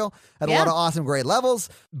material at a lot of awesome, great levels.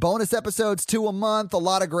 Bonus episodes, 2 a month, a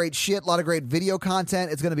lot of great shit, a lot of great video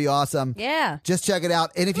content. It's going to be awesome. Yeah. Just check it out.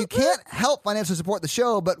 And if you can't help financially support the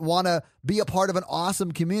show, but want to be a part of an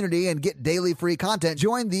awesome community and get daily free content,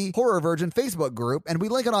 join the Horror Virgin Facebook group. And we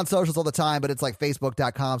link it on socials all the time, but it's like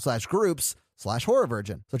facebook.com/groups/Horror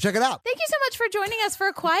Virgin. So check it out. Thank you so much for joining us for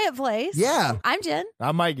A Quiet Place. Yeah. I'm Jen.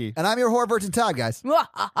 I'm Mikey. And I'm your Horror Virgin Todd, guys.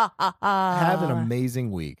 Have an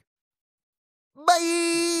amazing week.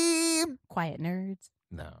 Bye. Quiet nerds.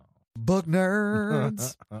 No. Book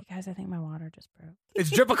nerds. Hey guys, I think my water just broke.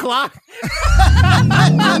 It's drip o'clock.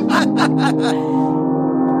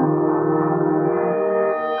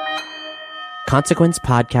 Consequence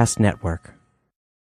Podcast Network.